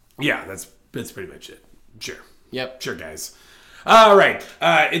 Yeah, that's pretty much it. Sure. Yep. Sure, guys. All right.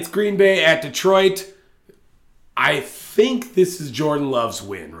 It's Green Bay at Detroit. I think this is Jordan Love's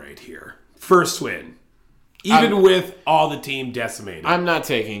win right here. First win. Even with all the team decimated. I'm not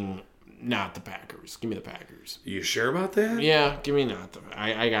taking not the Packers. Give me the Packers. You sure about that? Yeah, give me not the.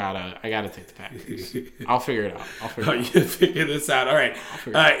 I gotta take the Packers. I'll figure it out. Oh, you figure this out. All right.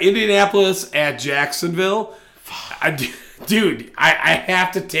 Indianapolis at Jacksonville. Dude, I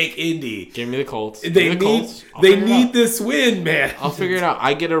have to take Indy. Give me the Colts. They need this win, man. I'll figure it out.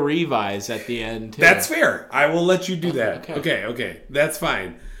 I get a revise at the end, too. That's fair. I will let you do that. Okay. That's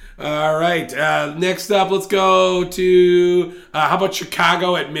fine. All right. Next up, let's go to, how about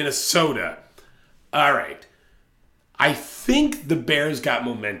Chicago at Minnesota? All right. I think the Bears got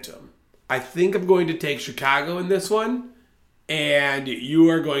momentum. I think I'm going to take Chicago in this one, and you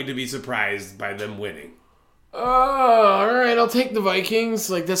are going to be surprised by them winning. Oh, all right. I'll take the Vikings.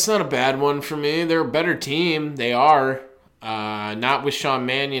 Like, that's not a bad one for me. They're a better team. They are. Not with Sean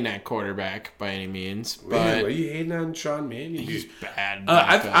Mannion at quarterback by any means. But Man, what are you hating on Sean Mannion? he's bad.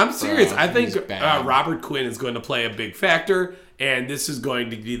 I'm serious. Bro. I think He's bad. Robert Quinn is going to play a big factor, and this is going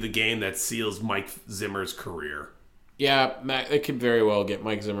to be the game that seals Mike Zimmer's career. Yeah, it could very well get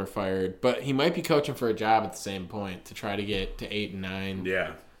Mike Zimmer fired, but he might be coaching for a job at the same point to try to get to 8 and 9.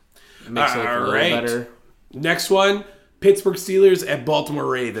 Yeah. It makes it look a little better. Next one, Pittsburgh Steelers at Baltimore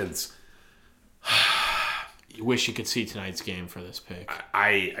Ravens. You wish you could see tonight's game for this pick.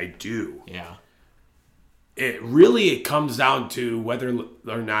 I do. Yeah. It comes down to whether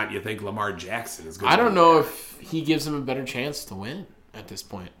or not you think Lamar Jackson is going to I don't know if he gives him a better chance to win at this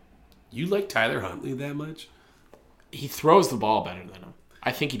point. You like Tyler Huntley that much? He throws the ball better than him.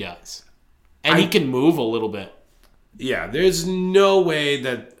 I think he does. And he can move a little bit. Yeah, there's no way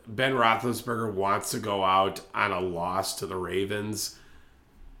that Ben Roethlisberger wants to go out on a loss to the Ravens,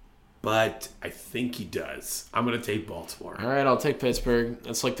 but I think he does. I'm going to take Baltimore. All right, I'll take Pittsburgh.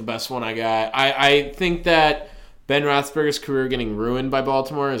 That's like the best one I got. I think that Ben Roethlisberger's career getting ruined by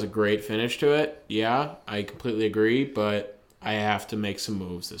Baltimore is a great finish to it. Yeah, I completely agree, but I have to make some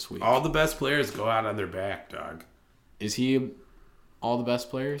moves this week. All the best players go out on their back, dog. Is he all the best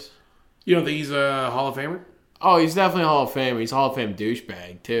players? You don't think he's a Hall of Famer? Oh, he's definitely a Hall of Famer. He's a Hall of Fame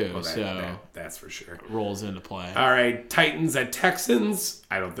douchebag, too. Well, that's for sure. Rolls into play. All right, Titans at Texans.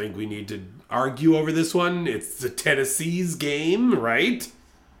 I don't think we need to argue over this one. It's the Tennessee's game, right?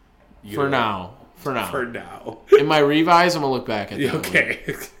 For now. In my revise, I'm going to look back at that.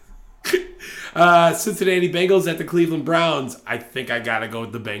 Okay. Cincinnati Bengals at the Cleveland Browns. I think I got to go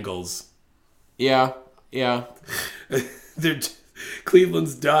with the Bengals. Yeah.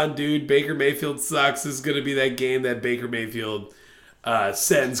 Cleveland's done, dude. Baker Mayfield sucks. This is going to be that game that Baker Mayfield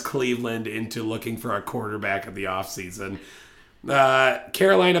sends Cleveland into looking for a quarterback in the offseason.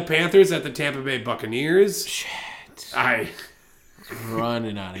 Carolina Panthers at the Tampa Bay Buccaneers. Shit.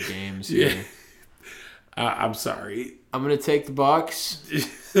 Running out of games here. Yeah. I'm sorry. I'm going to take the Bucs.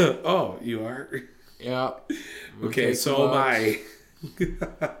 Oh, you are? Yeah. Okay, so am I.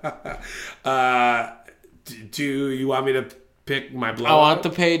 Do you want me to pick my blowout? I want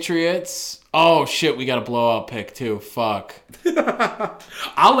the Patriots. Oh, shit, we got a blowout pick, too. Fuck.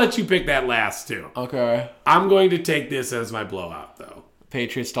 I'll let you pick that last, too. Okay. I'm going to take this as my blowout, though.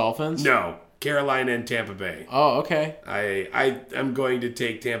 Patriots-Dolphins? No. Carolina and Tampa Bay. Oh, okay. I am going to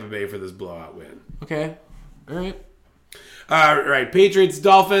take Tampa Bay for this blowout win. Okay. All right. All right.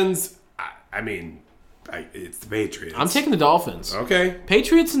 Patriots-Dolphins. I mean, it's the Patriots. I'm taking the Dolphins. Okay.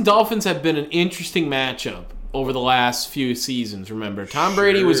 Patriots and Dolphins have been an interesting matchup over the last few seasons, remember. Tom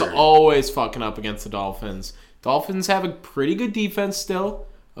Brady was always fucking up against the Dolphins. Dolphins have a pretty good defense still,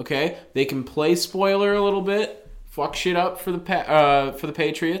 okay? They can play spoiler a little bit, fuck shit up for the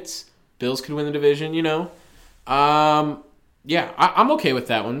Patriots. Bills could win the division, you know. Yeah, I'm okay with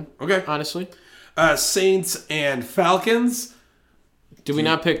that one, okay. Honestly. Saints and Falcons. Did we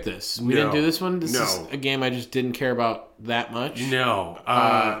not pick this? We didn't do this one? This No. is a game I just didn't care about that much. No.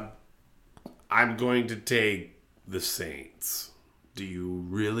 I'm going to take the Saints. Do you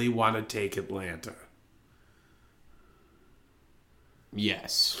really want to take Atlanta?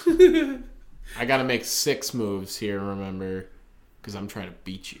 Yes. I got to make 6 moves here, remember, because I'm trying to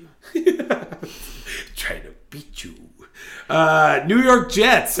beat you. Trying to beat you. New York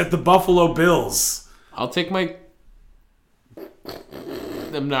Jets at the Buffalo Bills. I'll take my...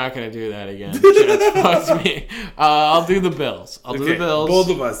 I'm not going to do that again. Jets fucks me. I'll do the Bills. I'll do the Bills. Both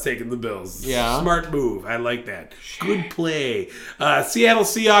of us taking the Bills. Yeah. Smart move. I like that. Good play. Seattle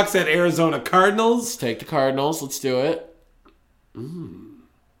Seahawks at Arizona Cardinals. Let's take the Cardinals. Let's do it.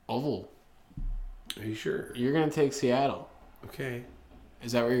 Oval. Are you sure? You're going to take Seattle. Okay.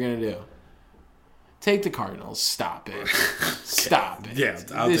 Is that what you're going to do? Take the Cardinals. Stop it. Stop it. Yeah,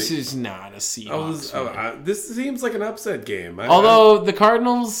 this is not a Seahawks win. This seems like an upset game. Although the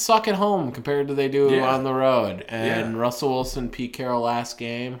Cardinals suck at home compared to they do Yeah. on the road. And Yeah. Russell Wilson, Pete Carroll last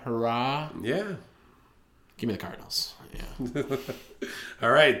game. Hurrah. Yeah. Give me the Cardinals. Yeah. All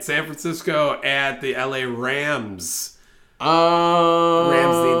right. San Francisco at the LA Rams.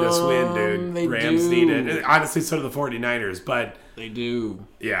 Rams need this win, dude. They Rams do. need it. And honestly, so do the 49ers. But They do.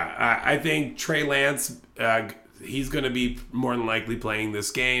 yeah, I think Trey Lance, he's going to be more than likely playing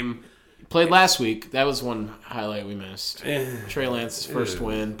this game. Played last week. That was one highlight we missed. Trey Lance's first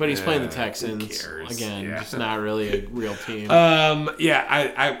win, but he's playing the Texans cares? again. Yeah. Just not really a real team.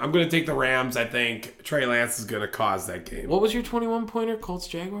 Yeah, I'm going to take the Rams. I think Trey Lance is going to cause that game. What was your 21-pointer? Colts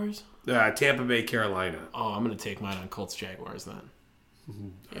Jaguars? Tampa Bay, Carolina. Oh, I'm gonna take mine on Colts Jaguars then.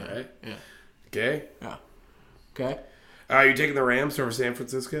 All right. Yeah. Okay. Yeah. Okay. You taking the Rams over San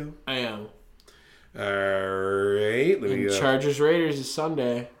Francisco? I am. All right. Let me And Chargers Raiders is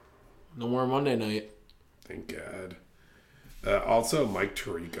Sunday. No more Monday night. Thank God. Also, Mike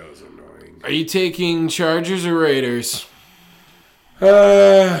Tirico's annoying. Are you taking Chargers or Raiders?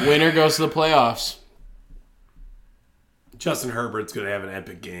 Uh, Winner goes to the playoffs. Justin Herbert's going to have an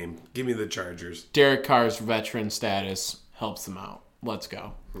epic game. Give me the Chargers. Derek Carr's veteran status helps them out. Let's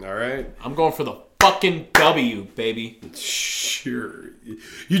go. All right. I'm going for the fucking W, baby. Sure.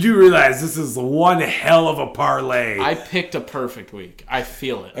 You do realize this is one hell of a parlay. I picked a perfect week. I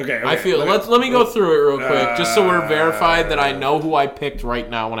feel it. Okay, I feel it. Let me go through it real quick, just so we're verified that I know who I picked right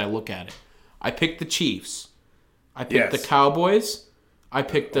now when I look at it. I picked the Chiefs. I picked the Cowboys. I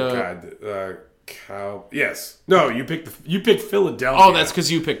picked the. Yes. No, you picked Philadelphia. Oh, that's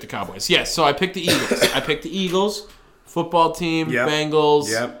because you picked the Cowboys. Yes. So I picked the Eagles. I picked the Eagles. Football team. Yep. Bengals.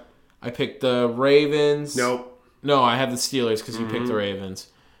 Yep. I picked the Ravens. Nope. No, I have the Steelers because you picked the Ravens.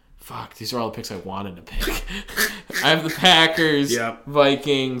 Fuck, these are all the picks I wanted to pick. I have the Packers, Yep.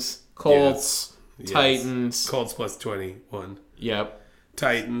 Vikings, Colts, Yes. Titans. Colts plus 21. Yep.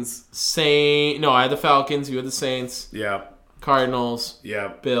 Titans. I had the Falcons. You had the Saints. Yep. Cardinals.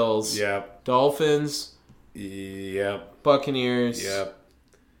 Yep. Bills. Yep. Dolphins. Yep. Buccaneers. Yep.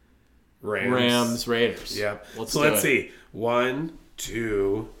 Rams. Raiders. Yep. Let's see. 1,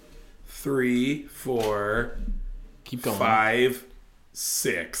 2, 3, 4, Keep going. 5,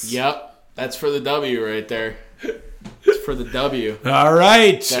 6. Yep. That's for the W right there. It's for the W. All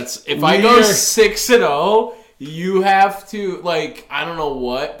right. That's if I go 6-0, you have to I don't know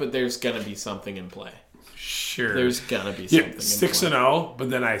what, but there's gonna be something in play. Sure. There's gonna be something. 6-0, but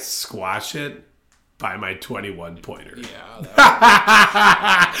then I squash it by my 21-pointer. Yeah.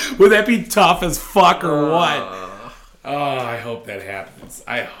 Would that be tough as fuck or what? Oh, I hope that happens.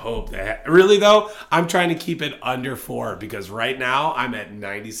 I hope that really though, I'm trying to keep it under 4 because right now I'm at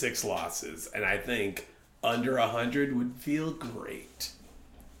 96 losses, and I think under 100 would feel great.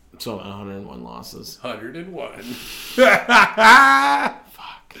 So 101 losses. 101. Fuck.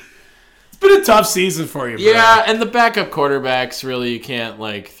 It's been a tough season for you, bro. Yeah, and the backup quarterbacks really you can't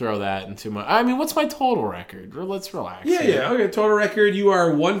throw that into my. I mean, what's my total record? Let's relax. Yeah. Okay, total record, you are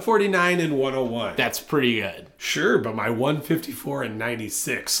 149 and 101. That's pretty good. Sure, but my 154 and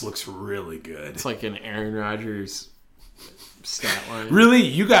 96 looks really good. It's like an Aaron Rodgers stat line. Really,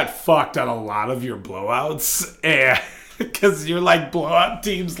 you got fucked on a lot of your blowouts, and because you're blowout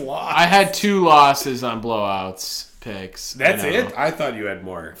teams lost. I had 2 losses on blowouts picks. That's it? I thought you had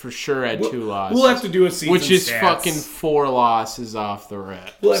more. For sure, I had 2 losses. We'll have to do a season which is stats. fucking 4 losses off the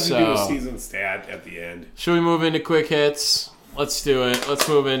rip. We'll have to do a season stat at the end. Should we move into quick hits? Let's do it. Let's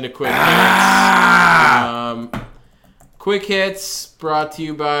move into quick hits. Quick hits brought to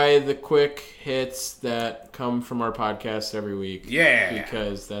you by the quick hits that come from our podcast every week. Yeah.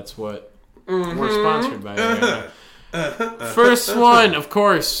 Because that's what we're sponsored by right now. First one, of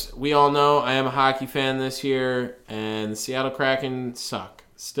course, we all know I am a hockey fan this year, and the Seattle Kraken suck.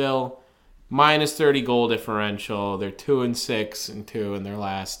 Still, minus 30 goal differential. They're 2-6-2 in their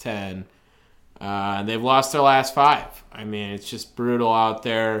last 10. They've lost their last 5. I mean, it's just brutal out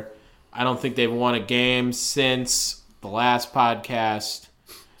there. I don't think they've won a game since the last podcast.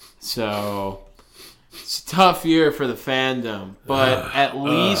 So, it's a tough year for the fandom. But at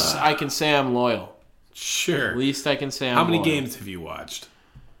least I can say I'm loyal. Sure. At least I can say I'm How many loyal. games have you watched?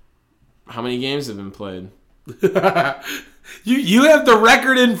 How many games have been played? You have the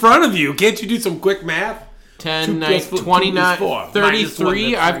record in front of you. Can't you do some quick math? 10, 2 9, plus 29, 2 is 4.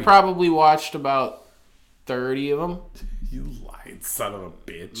 33. That's I've 3. probably watched about 30 of them. You lying son of a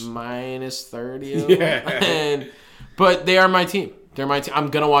bitch. Minus 30 of them. But they are my team. They're my team. I'm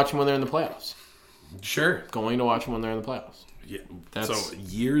going to watch them when they're in the playoffs. Sure. Going to watch them when they're in the playoffs. Yeah. That's so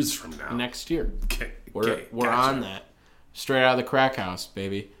years from now. Next year. Okay. We're gotcha. on that. Straight out of the crack house,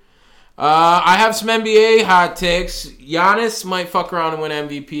 baby. I have some NBA hot takes. Giannis might fuck around and win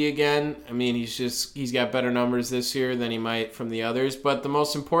MVP again. I mean, he's got better numbers this year than he might from the others. But the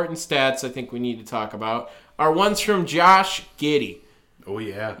most important stats I think we need to talk about are ones from Josh Giddey. Oh,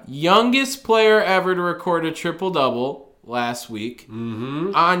 yeah. Youngest player ever to record a triple-double. last week.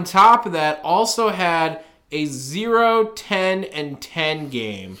 Mm-hmm. On top of that, also had a 0, 10, and 10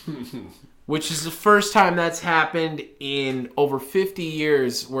 game, which is the first time that's happened in over 50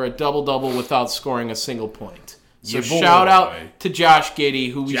 years where a double-double without scoring a single point. So shout out to Josh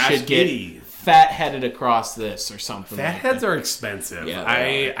Giddey, who we should get fat-headed across this or something. Fatheads are expensive. Yeah,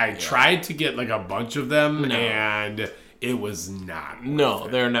 I tried to get like a bunch of them, and it was not. No,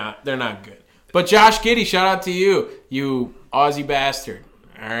 they're not. They're not good. But Josh Giddey, shout out to you, you Aussie bastard.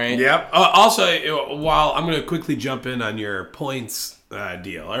 All right. Yep. Also, while I'm going to quickly jump in on your points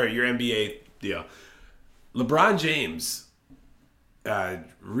deal, or your NBA deal, LeBron James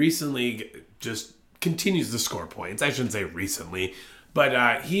recently just continues to score points. I shouldn't say recently,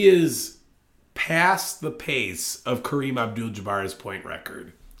 but he is past the pace of Kareem Abdul-Jabbar's point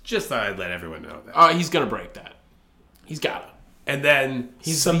record. Just thought I'd let everyone know that. He's going to break that. He's got it. And then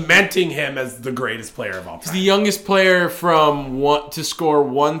he's cementing him as the greatest player of all time. He's the youngest player to score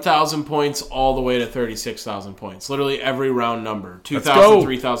 1,000 points all the way to 36,000 points. Literally every round number. 2,000,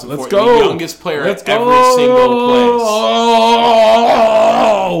 3,000, 4,000. Let's go. The youngest player at every single place.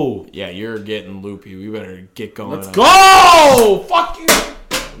 Oh! Yeah, you're getting loopy. We better get going. Let's go! Fuck you!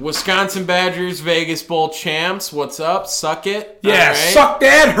 Wisconsin Badgers, Vegas Bowl champs. What's up? Suck it. Yeah, right. Suck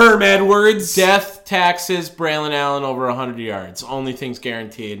that, Herm Edwards. Death, taxes, Braylon Allen over 100 yards. Only things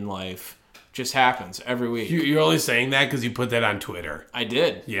guaranteed in life. Just happens every week. You're only saying that because you put that on Twitter. I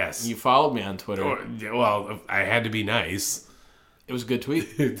did. Yes. You followed me on Twitter. Well, I had to be nice. It was a good tweet.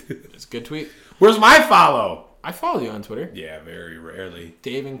 It's a good tweet. Where's my follow? I follow you on Twitter. Yeah, very rarely.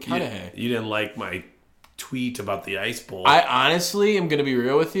 Dave and Cudahy. You didn't like my tweet about the Ice Bowl. I honestly am going to be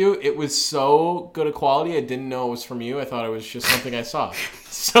real with you. It was so good a quality, I didn't know it was from you. I thought it was just something I saw.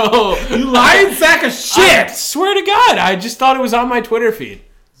 So you lying sack of shit! I swear to God, I just thought it was on my Twitter feed.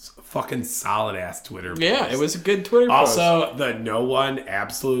 It's a fucking solid ass Twitter post. Yeah, it was a good Twitter post. Also, the no one,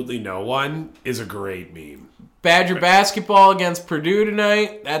 absolutely no one, is a great meme. Badger basketball against Purdue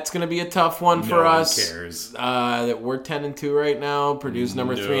tonight. That's going to be a tough one for us. No one cares. That we're 10-2 right now. Purdue's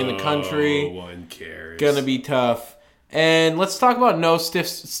number 3 in the country. No one cares. Going to be tough. And let's talk about no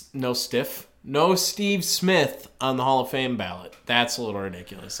Steve Smith on the Hall of Fame ballot. That's a little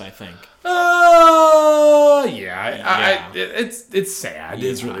ridiculous, I think. Yeah. It's sad. Yeah.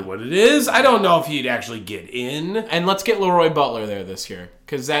 It's really what it is. I don't know if he'd actually get in. And let's get Leroy Butler there this year,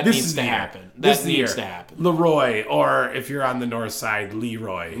 because that needs to happen. That needs to happen. Leroy, or if you're on the north side,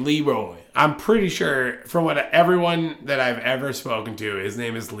 Leroy. I'm pretty sure, from what everyone that I've ever spoken to, his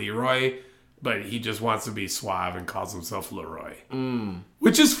name is Leroy, but he just wants to be suave and calls himself Leroy.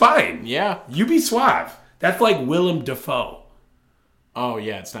 Which is fine. Yeah. You be suave. That's like Willem Dafoe. Oh,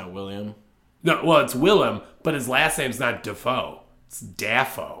 yeah, it's not William. No, well, it's Willem, but his last name's not Dafoe. It's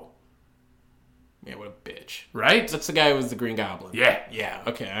Dafoe. Yeah, what a bitch. Right? That's the guy who was the Green Goblin. Yeah. Yeah,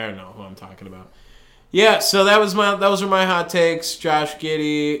 okay, I don't know who I'm talking about. Yeah, so those were my hot takes. Josh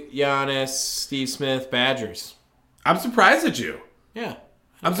Giddey, Giannis, Steve Smith, Badgers. I'm surprised at you. Yeah.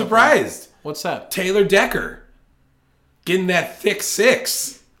 I'm surprised. What's that? Taylor Decker. Getting that thick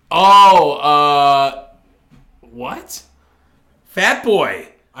 6. Oh, what? Fat boy.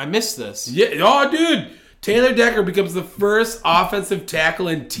 I missed this. Yeah. Oh, dude. Taylor Decker becomes the first offensive tackle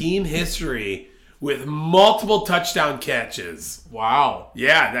in team history with multiple touchdown catches. Wow.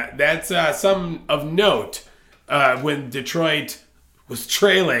 Yeah, that's something of note when Detroit was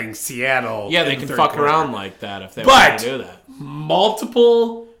trailing Seattle. Yeah, they can fuck around like that if they want to do that.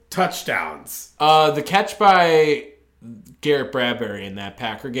 Multiple touchdowns. The catch by Garrett Bradbury in that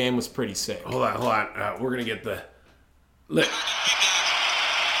Packer game was pretty sick. Hold on. We're going to get the... Look. Boyle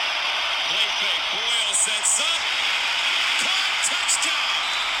sets up. Touchdown.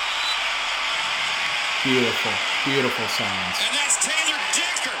 Beautiful sounds. And that's Taylor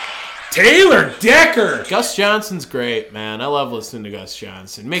Decker. Taylor Decker! Gus Johnson's great, man. I love listening to Gus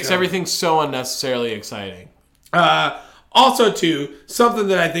Johnson. Makes everything so unnecessarily exciting. Also, too, something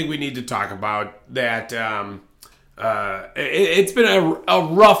that I think we need to talk about that it's been a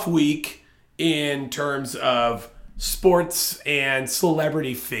rough week in terms of sports and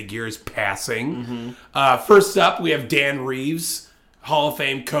celebrity figures passing. First up, we have Dan Reeves, Hall of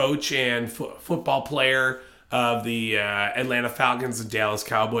Fame coach and football player of the Atlanta Falcons and Dallas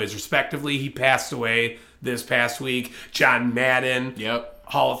Cowboys, respectively. He passed away this past week. John Madden,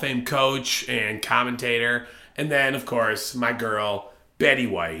 Hall of Fame coach and commentator. And then, of course, my girl, Betty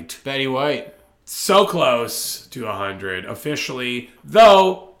White. Betty White. So close to 100 officially,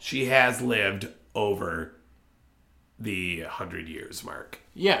 though she has lived over the 100 years mark.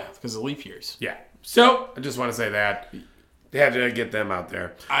 Yeah, because of leap years. Yeah. So, I just want to say that. They had to get them out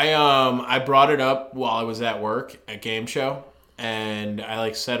there. I brought it up while I was at work at Game Show, and I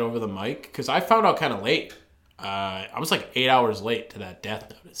like said over the mic because I found out kind of late. I was like 8 hours late to that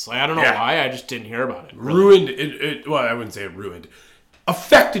death notice. Like I don't know why, I just didn't hear about it. Really. Ruined it. Well, I wouldn't say it ruined.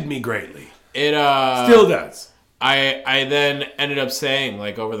 Affected me greatly. It still does. I then ended up saying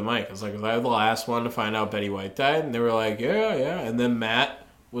like over the mic, I was like, was I the last one to find out Betty White died? And they were like, yeah. And then Matt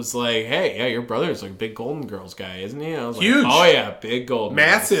was like, hey, yeah, your brother's like a big Golden Girls guy, isn't he? And I was Huge. Like, oh yeah, big Golden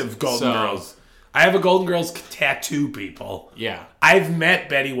Massive Girls. Golden Girls. I have a Golden Girls tattoo, people. Yeah. I've met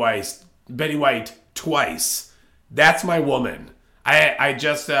Betty White twice. That's my woman. I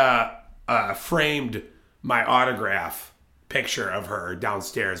just framed my autograph picture of her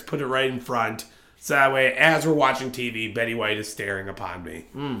downstairs, put it right in front, so that way, as we're watching TV, Betty White is staring upon me.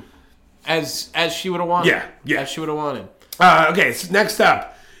 As she would have wanted. Yeah. As she would have wanted. Okay, so next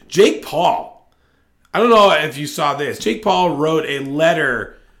up, Jake Paul. I don't know if you saw this. Jake Paul wrote a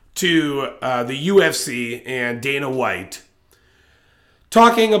letter to the UFC and Dana White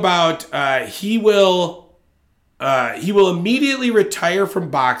talking about he will immediately retire from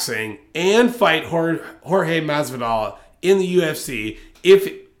boxing and fight Jorge Masvidal in the UFC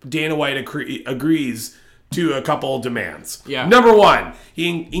if Dana White agrees to a couple demands. Yeah. Number one,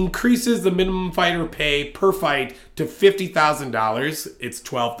 he increases the minimum fighter pay per fight to $50,000. It's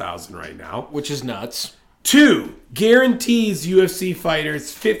 $12,000 right now. Which is nuts. 2, guarantees UFC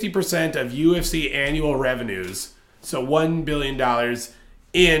fighters 50% of UFC annual revenues, so $1 billion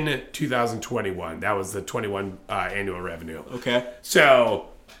in 2021. That was the 21 annual revenue. Okay. So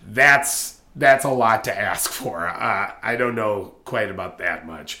that's a lot to ask for. I don't know quite about that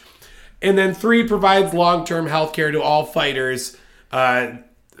much. And then 3, provides long-term health care to all fighters.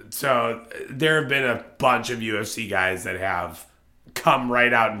 So there have been a bunch of UFC guys that have come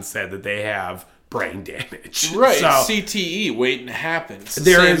right out and said that they have brain damage. Right. So CTE waiting to happen. It's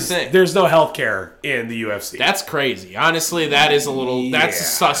the same thing. There's no health care in the UFC. That's crazy. Honestly, that is a little. That's a Yeah.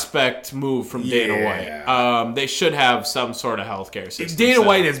 suspect move from Dana Yeah. White. They should have some sort of healthcare system. Dana set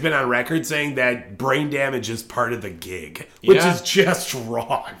White up. has been on record saying that brain damage is part of the gig, which Yeah. is just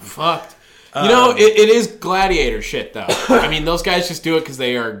wrong. Fucked. You know, it is gladiator shit, though. I mean, those guys just do it because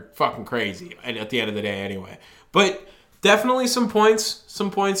they are fucking crazy at the end of the day anyway. But definitely some points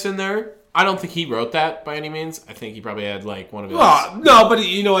in there. I don't think he wrote that by any means. I think he probably had, like, one of his... Well, no, but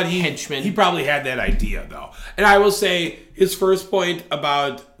you know what? Henchmen. He probably had that idea, though. And I will say, his first point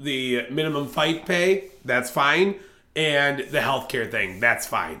about the minimum fight pay, that's fine. And the healthcare thing, that's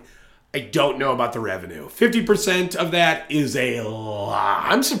fine. I don't know about the revenue. 50% of that is a lot.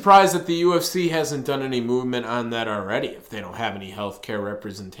 I'm surprised that the UFC hasn't done any movement on that already if they don't have any healthcare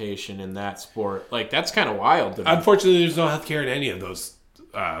representation in that sport. Like, that's kind of wild to me. Unfortunately, there's no healthcare in any of those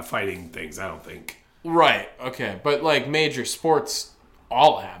fighting things, I don't think. Right, okay. But, like, major sports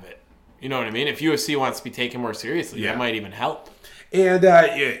all have it. You know what I mean? If UFC wants to be taken more seriously, Yeah. that might even help. And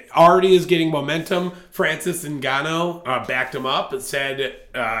it already is getting momentum. Francis Ngannou backed him up and said,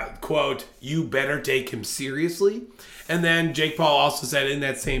 quote, "You better take him seriously." And then Jake Paul also said in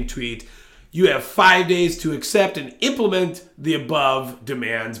that same tweet, "You have 5 days to accept and implement the above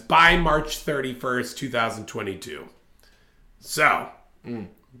demands by March 31st, 2022. So,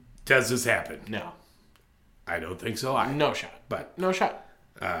 does this happen? No. I don't think so. No shot. But No shot.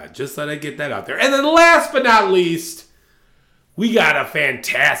 just thought I'd get that out there. And then last but not least, we got a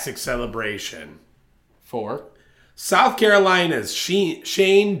fantastic celebration. For? South Carolina's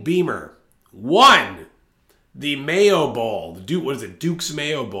Shane Beamer won the Mayo Bowl. What is it? Duke's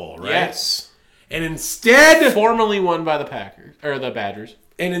Mayo Bowl, right? Yes. And instead Formerly won by the Packers. Or the Badgers.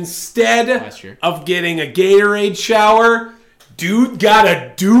 Last year. of getting a Gatorade shower, dude got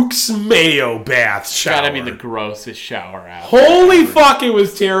a Duke's Mayo bath shower. Gotta be the grossest shower out. Holy fuck, it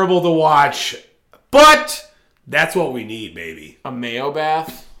was terrible to watch. But that's what we need, baby. A mayo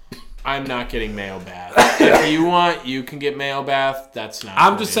bath? I'm not getting mayo bath. If you want, you can get mayo bath. That's not.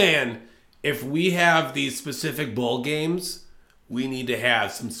 I'm for just me. saying, if we have these specific bowl games, we need to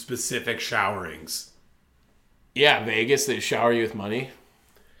have some specific showerings. Yeah, Vegas, they shower you with money.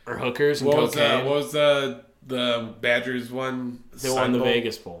 Or hookers and What cocaine. was the Badgers one? They won the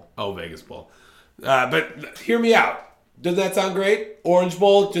Vegas Bowl. Oh, Vegas Bowl. But hear me out. Does that sound great? Orange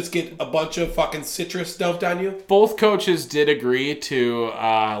Bowl, just get a bunch of fucking citrus dumped on you? Both coaches did agree to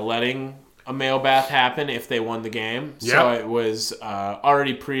letting a mayo bath happen if they won the game. So Yep. it was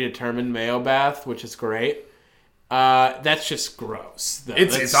already predetermined mayo bath, which is great. That's just gross. Though.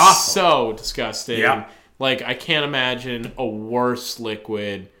 It's That's awful. So disgusting. Yeah. Like, I can't imagine a worse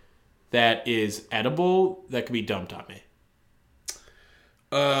liquid that is edible that could be dumped on me.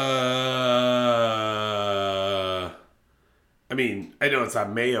 I mean, I know it's not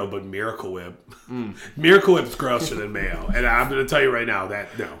mayo, but Miracle Whip. Miracle Whip's grosser than mayo. And I'm going to tell you right now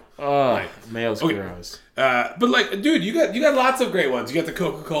that, no. Oh, mayo's gross. But, like, dude, you got lots of great ones. You got the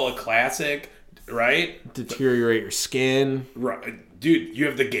Coca-Cola Classic, right? Deteriorate your skin. Right. Dude, you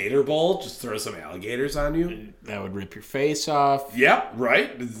have the Gator Bowl. Just throw some alligators on you. That would rip your face off. Yep,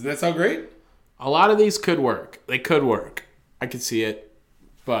 right? Doesn't that sound great? A lot of these could work. They could work. I could see it.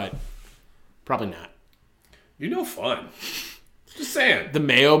 But probably not. You're no fun. Just saying. The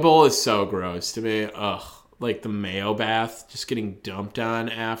mayo bowl is so gross to me. Ugh. Like the mayo bath, just getting dumped on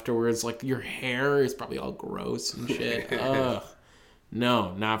afterwards. Like your hair is probably all gross and shit. Ugh.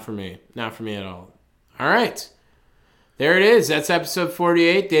 No, not for me. Not for me at all. All right. There it is. That's episode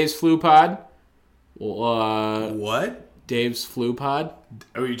 48, Dave's Flu Pod. What? Dave's Flu Pod.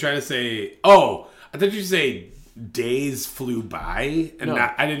 Are you trying to say... Oh, I thought you say days flew by, and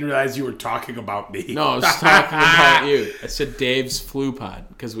No. I didn't realize you were talking about me. No, I was talking about you. I said Dave's Flu Pod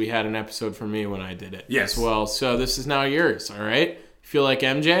because we had an episode for me when I did it Yes. as well. So this is now yours, all right? Feel like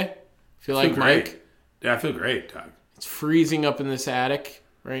MJ? Feel like great. Mike? Yeah, I feel great, Doug. It's freezing up in this attic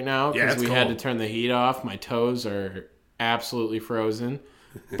right now Yeah, because it's we had to cold. turn the heat off. My toes are absolutely frozen.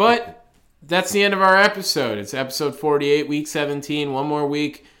 But that's the end of our episode. It's episode 48, week 17. One more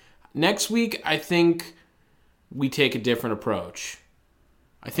week. Next week, I think we take a different approach.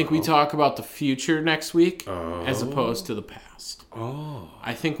 I think we talk about the future next week as opposed to the past.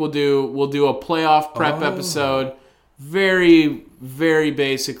 I think we'll do a playoff prep episode. Very, very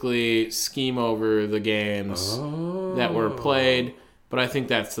basically scheme over the games that were played. But I think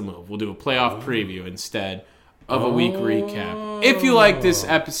that's the move. We'll do a playoff preview instead of a week recap. If you like this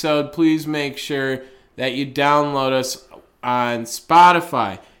episode, please make sure that you download us on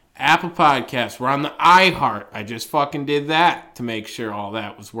Spotify, Apple Podcasts. We're on the iHeart. I just fucking did that to make sure all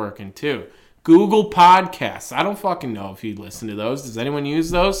that was working too. Google Podcasts. I don't fucking know if you listen to those. Does anyone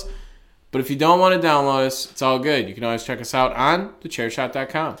use those? But if you don't want to download us, it's all good. You can always check us out on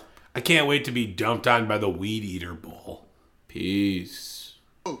thechairshot.com. I can't wait to be dumped on by the Weed Eater Bowl. Peace.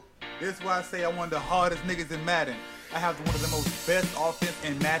 This is why I say I'm one of the hardest niggas in Madden. I have one of the most best offense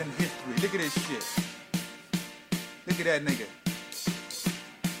in Madden history. Look at this shit. Look at that nigga.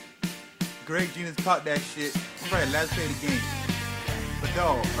 Greg Genius caught that shit. Right, last play of the game. But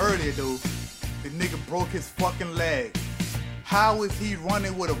dog, earlier though, the nigga broke his fucking leg. How is he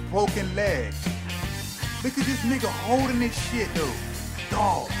running with a broken leg? Look at this nigga holding this shit though.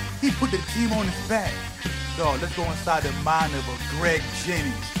 Dog, he put the team on his back. Dog, let's go inside the mind of a Greg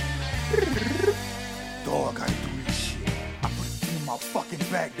Jennings. Dog, I gotta do this shit. I put the team on my fucking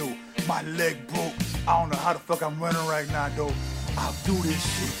back though. My leg broke. I don't know how the fuck I'm running right now though. I'll do this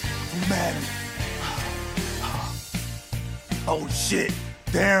shit. Madden. Oh shit.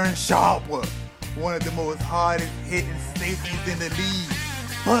 Darren Sharper. One of the most hardest hitting safeties in the league.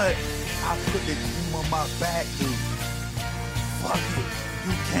 But I put the team on my back, dude. Fuck it.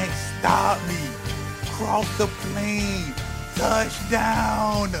 You can't stop me. Cross the plane.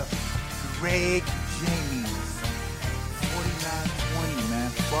 Touchdown. Greg Jennings. 49-20, man.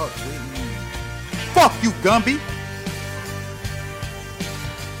 Fuck with me. Fuck you, Gumby.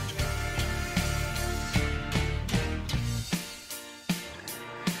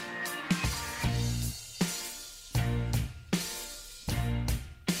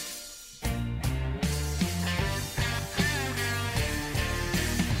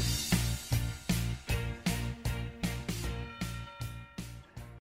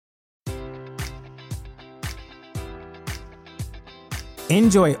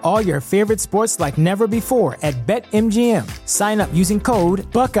 Enjoy all your favorite sports like never before at BetMGM. Sign up using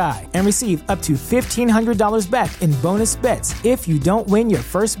code Buckeye and receive up to $1,500 back in bonus bets if you don't win your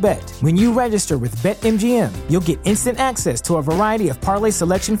first bet. When you register with BetMGM, you'll get instant access to a variety of parlay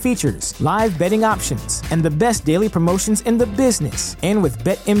selection features, live betting options, and the best daily promotions in the business. And with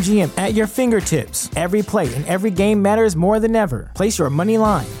BetMGM at your fingertips, every play and every game matters more than ever. Place your money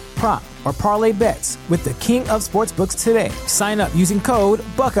line, prop, or parlay bets with the king of sportsbooks today. Sign up using code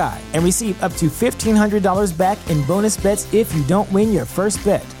Buckeye and receive up to $1,500 back in bonus bets if you don't win your first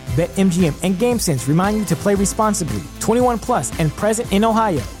bet. BetMGM and GameSense remind you to play responsibly. 21 plus and present in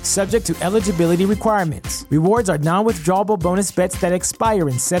Ohio, subject to eligibility requirements. Rewards are non-withdrawable bonus bets that expire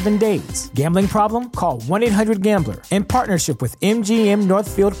in 7 days. Gambling problem? Call 1-800-GAMBLER. In partnership with MGM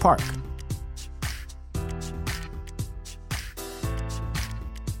Northfield Park.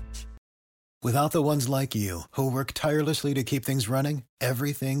 Without the ones like you, who work tirelessly to keep things running,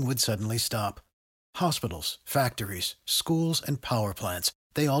 everything would suddenly stop. Hospitals, factories, schools, and power plants,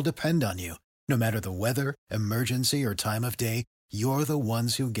 they all depend on you. No matter the weather, emergency, or time of day, you're the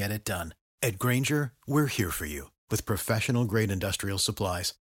ones who get it done. At Grainger, we're here for you with professional-grade industrial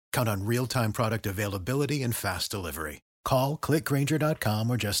supplies, count on real-time product availability and fast delivery. Call, click Grainger.com,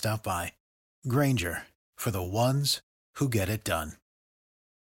 or just stop by. Grainger, for the ones who get it done.